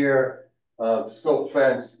line here of silt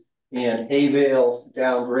fence and hay bales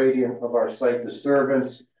down gradient of our site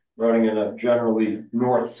disturbance, running in a generally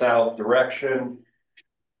north-south direction.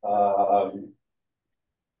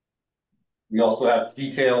 We also have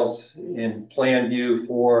details in plan view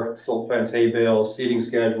for silt fence, hay bales, seating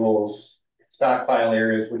schedules, stockpile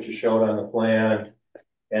areas, which is shown on the plan.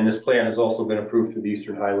 And this plan has also been approved through the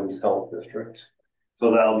Eastern Highlands Health District.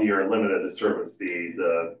 So that'll be your limited disturbance,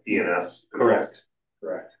 the ENS. Correct.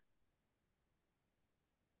 Correct.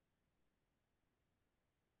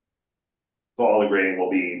 So all the grading will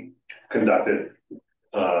be conducted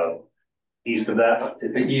east of that?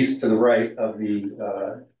 The east to the right of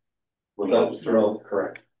the road,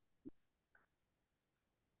 correct.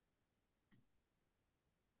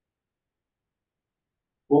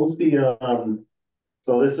 What was the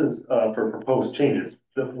So this is, for proposed changes.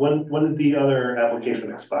 When did the other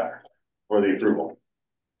application expire or the approval?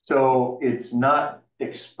 So it's not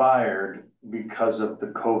expired because of the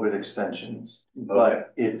COVID extensions,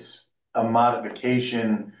 but it's a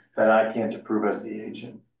modification that I can't approve as the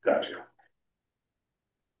agent. Gotcha.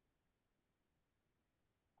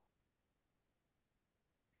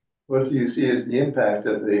 What do you see as the impact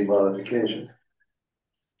of the modification?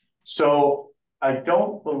 So I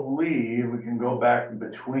don't believe we can go back in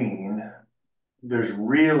between. There's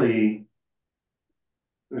really,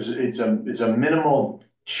 it's a minimal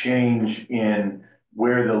change in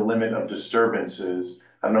where the limit of disturbance is.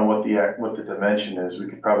 I don't know what the dimension is. We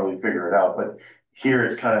could probably figure it out, but here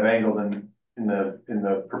it's kind of angled in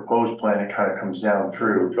the proposed plan, it kind of comes down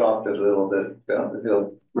through. Dropped it a little bit down the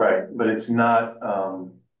hill. Right, but it's not,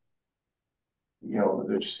 you know,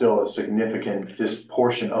 there's still a significant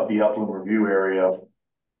portion of the upland review area.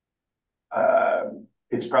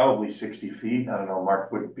 It's probably 60 feet. I don't know,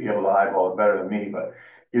 Mark would be able to eyeball it better than me, but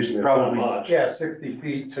it's probably Yeah, 60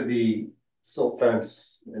 feet to the silt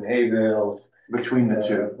fence in hay bale. between the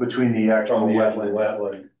two, between the actual From the wetland.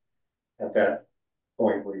 wetland. At that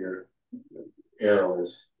point where your arrow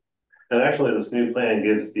is. And actually, this new plan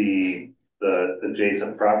gives the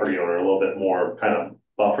adjacent property owner a little bit more kind of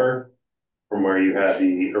buffer from where you had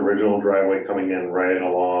the original driveway coming in right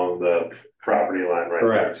along the property line right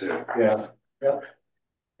Correct. there too. Yeah, yeah.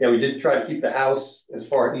 Yeah, we did try to keep the house as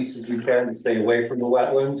far east as we can and stay away from the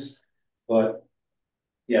wetlands, but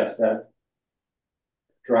yes, that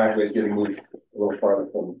driveway is getting moved a little farther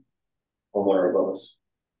from homeowner above us.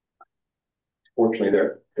 Fortunately,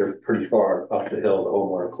 they're pretty far up the hill, the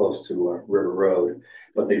homeowner close to River Road,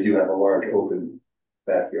 but they do have a large open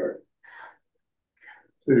backyard.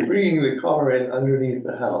 So you're bringing the car in underneath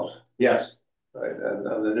the house, Yes, right, and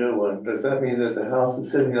on the new one, does that mean that the house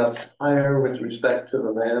is sitting up higher with respect to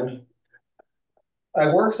the land?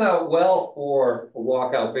 it works out well for a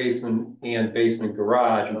walkout basement and basement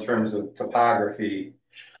garage in terms of topography.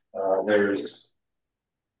 There's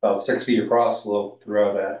about 6 feet across slope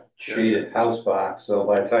throughout that shaded house box, so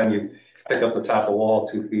by the time you pick up the top of the wall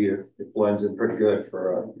 2 feet, it blends in pretty good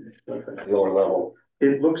for a lower level.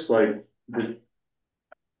 It looks like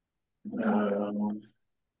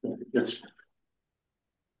it's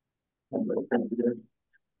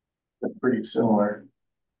pretty similar.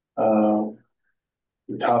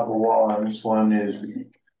 The top of the wall on this one is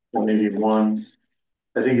maybe one.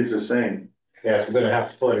 I think it's the same. Yeah, so we're gonna have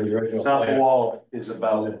to split the original. Top of the wall is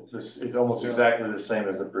about this, it's almost exactly the same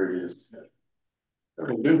as the previous.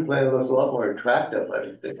 The new plan looks a lot more attractive,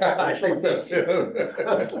 I think. I think so too.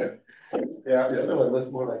 Yeah, The other one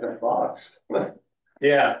looks more like a box.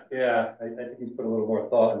 yeah, I think he's put a little more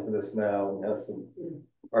thought into this now and has some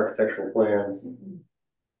architectural plans.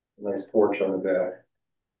 Nice porch on the back.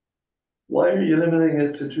 Why are you limiting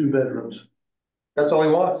it to 2 bedrooms? That's all he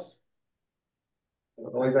wants.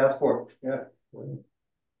 Always ask for it, yeah.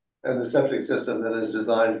 And the septic system that is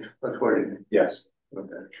designed accordingly? Yes.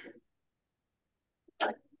 Okay.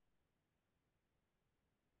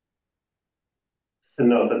 And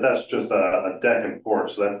note that that's just a deck and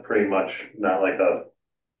porch, so that's pretty much not like a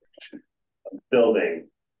building.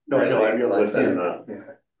 No, I know, I realize within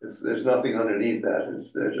that. There's nothing underneath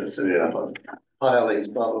that, they're just sitting up on pilings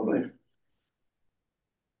probably.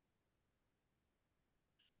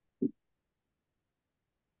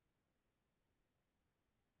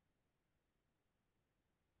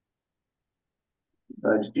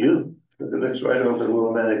 Nice view, it looks right over the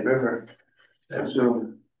Willamette River, I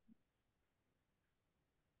assume.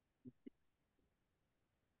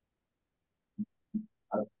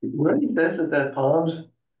 Were any sense that that pond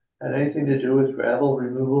had anything to do with gravel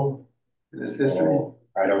removal in its history? Oh,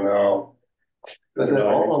 I don't know. Because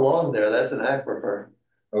all along there, that's an aquifer.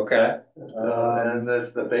 Okay. And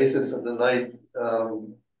that's the basis of the night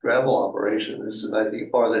gravel operation. This is, I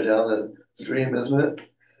think, farther down the stream, isn't it?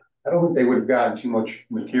 I don't think they would have gotten too much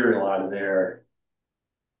material out of there.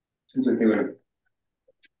 Seems like they would have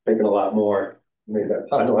taken a lot more, made that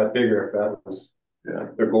pond a lot bigger if that was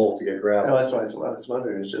their goal to get No, gravel. that's why I was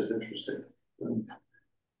wondering, it's just interesting.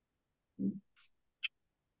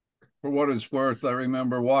 For what it's worth, I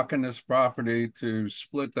remember walking this property to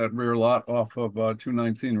split that rear lot off of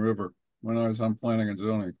 219 River when I was on planning and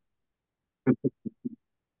zoning.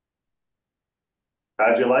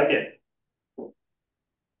 How'd you like it?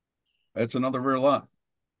 It's another rear lot.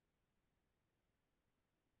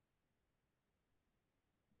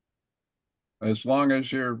 As long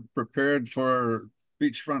as you're prepared for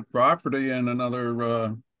beachfront property in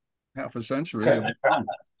another half a century. You'll be fine.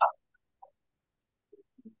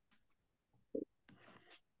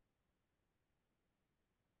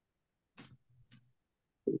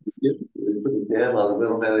 dam on the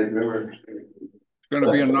Willamette River. It's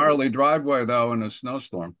gonna be a gnarly driveway though in a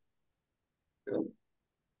snowstorm.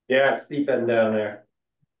 Yeah, it's steep end down there.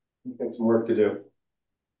 Got some work to do.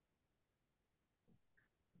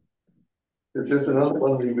 Is this another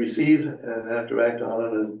one we receive and have to act on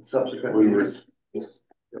it in subsequent meetings?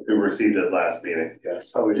 We received it last meeting,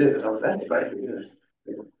 yes. Oh, we did, oh, that's right, we did.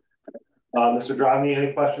 Mr. Drobny,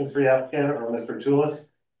 any questions for the applicant or Mr. Tulis?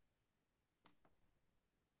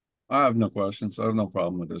 I have no questions. I have no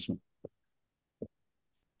problem with this one.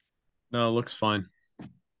 No, it looks fine.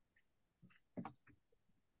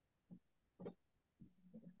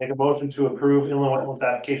 Make a motion to approve Illinois Wetlands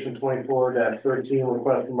application 24-13,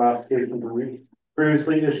 request for modification to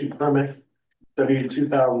previously issued permit W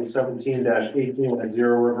 2017-18 at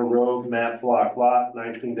Zero River Road, map block lot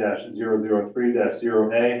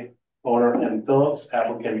 19-003-0A. Owner M. Phillips,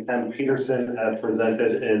 applicant M. Peterson, as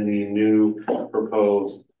presented in the new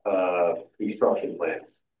proposed construction plan.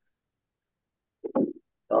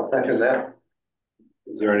 I'll second that.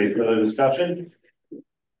 Is there any further discussion? I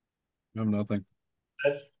have nothing.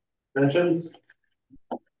 Mentions?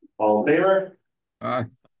 All in favor? Aye.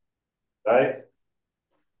 Aye.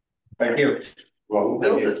 Thank you. Well,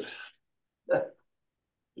 thank you.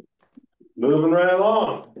 Moving right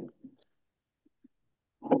along.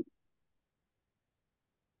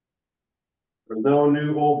 There's no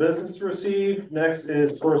new old business to receive. Next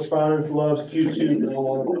is correspondence loves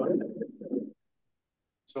Q2.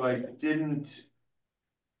 So I didn't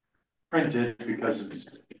print it because it's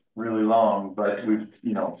really long, but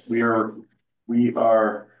we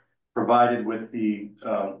are provided with the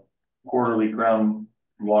quarterly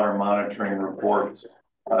groundwater monitoring report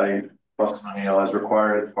by Boston O'Neill as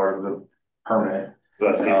required as part of the permit. So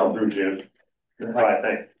that's April through June. All right,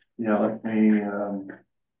 thanks. Yeah, let me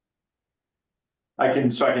I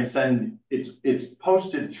can send it's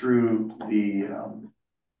posted through the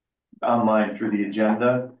online through the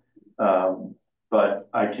agenda, but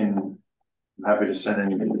I'm happy to send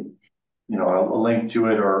any a link to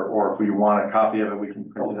it, or if we want a copy of it, we can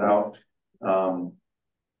print it out.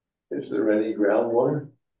 Is there any groundwater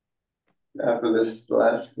after this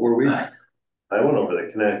last 4 weeks? I went over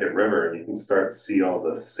the Connecticut River and you can start to see all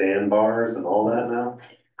the sandbars and all that now.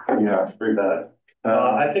 Yeah, It's pretty bad.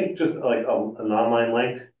 I think just like an online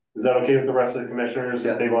link, is that okay with the rest of the commissioners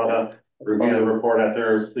if they want to review the report at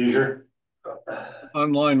their leisure?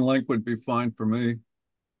 Online link would be fine for me.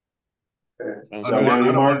 Sounds I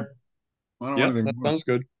good. don't want Yeah, anything that more. sounds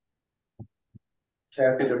good.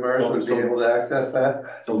 Kathy DeMers would be able to access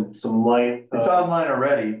that? Some light. it's online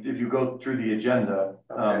already if you go through the agenda.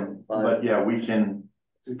 Okay, fine. But yeah, we can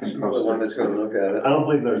She's the post one it. that's gonna look at it. I don't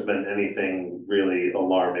believe there's been anything really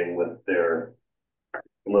alarming with their,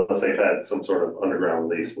 unless they've had some sort of underground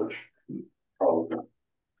release, which probably.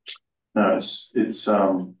 No, it's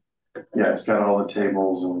yeah, it's got all the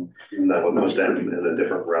tables And that would push them in a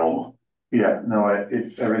different realm. yeah, no,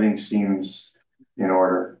 everything seems in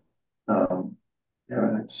order.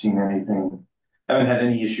 Haven't seen anything, haven't had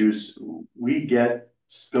any issues. We get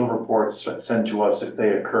spill reports sent to us if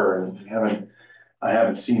they occur, and I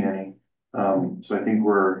haven't seen any. So I think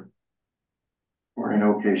we're in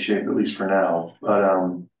okay shape, at least for now, but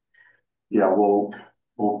yeah, we'll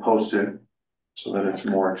post it so that it's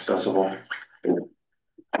more accessible.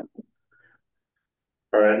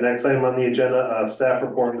 All right, next item on the agenda, staff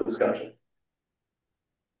report and discussion.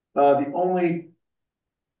 The only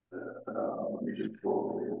let me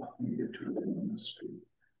get to it on this page.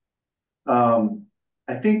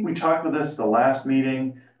 I think we talked about this the last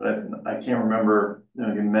meeting, but I can't remember,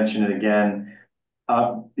 I can mention it again.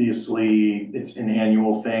 Obviously, it's an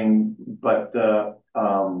annual thing, but the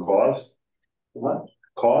Cause? what?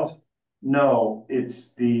 Cause? No,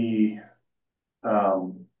 it's the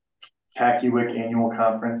CACUIC annual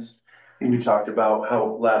conference. And we talked about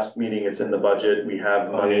how last meeting it's in the budget, we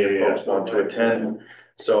have money if folks want to attend.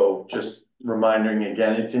 So just reminding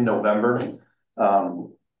again, it's in November.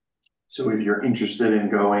 So if you're interested in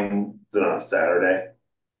going, Is it on a Saturday?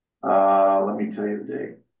 let me tell you the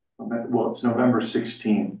date. Well, it's November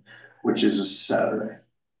 16th, which is a Saturday.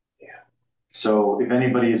 Yeah. So if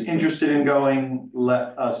anybody is interested in going,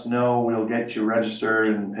 let us know. We'll get you registered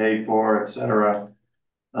and paid for, etc.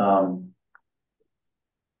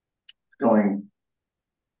 Going,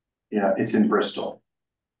 yeah, it's in Bristol.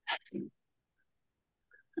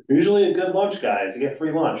 Usually a good lunch, guys. You get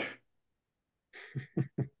free lunch.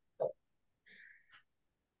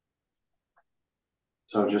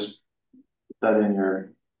 So just put that in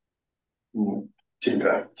your,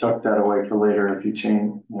 tuck that away for later if you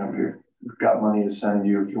change, if you've got money to send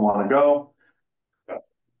you if you want to go.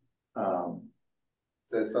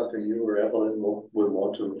 that something you or Evelyn would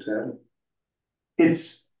want to attend?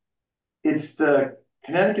 It's the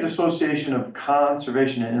Connecticut Association of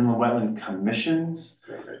Conservation and Inland Wetland Commissions.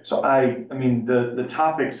 So I mean, the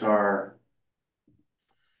topics are,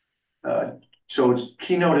 so it's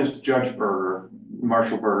keynote is Judge Berger,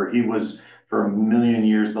 Marshall Berger. He was for a million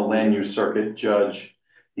years the land use circuit judge.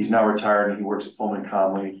 He's now retired and he works at Pullman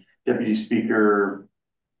Conley. Deputy Speaker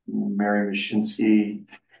Mary Mashinsky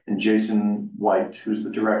and Jason White, who's the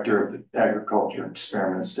director of the Agriculture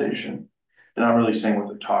Experiment Station. They're not really saying what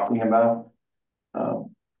they're talking about.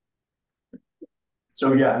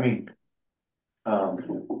 So yeah, I mean,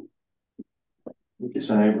 we could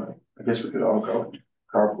send anybody. I guess we could all go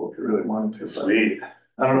carpool if we really wanted to. Sweet.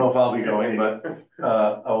 I don't know if I'll be going, but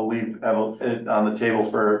I'll leave it on the table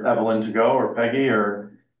for Evelyn to go, or Peggy,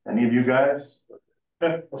 or any of you guys.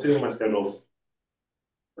 Yeah, I'll see what my schedule's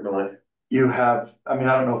looking like. You have, I mean,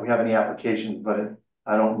 I don't know if we have any applications, but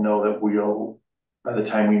I don't know that we'll, by the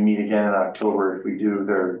time we meet again in October, if we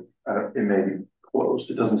do, it may be closed.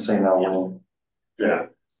 It doesn't say now when. Yeah.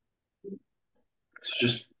 So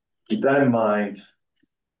just keep that in mind.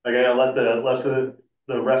 Okay, I'll let the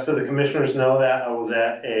rest of the commissioners know that I was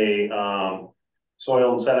at a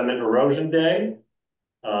soil and sediment erosion day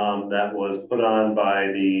that was put on by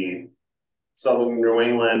the Southern New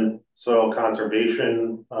England Soil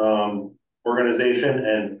Conservation Organization,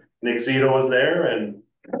 and Nick Zito was there and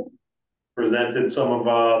presented some of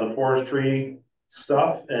the forestry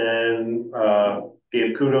stuff and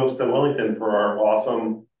gave kudos to Willington for our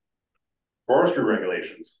awesome forestry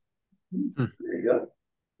regulations. There you go.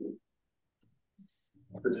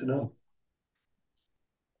 Good to know.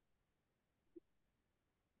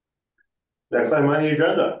 Next item on the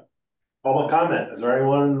agenda, public comment. Is there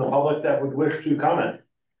anyone in the public that would wish to comment?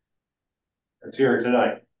 It's here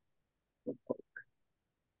tonight.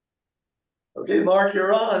 Okay, Mark,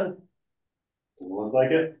 you're on. Look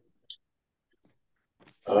like it.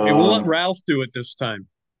 Hey, we'll let Ralph do it this time.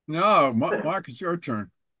 No, Mark, it's your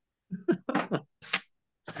turn. All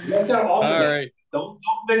right. Don't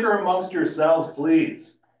bicker amongst yourselves,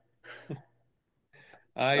 please.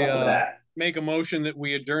 I make a motion that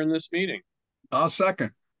we adjourn this meeting. I'll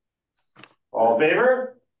second. All in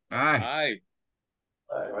favor? Aye.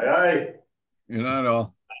 Aye. Aye. You're not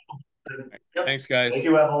all. Yep. Thanks, guys. Thank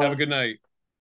you, Evelyn. Have a good night.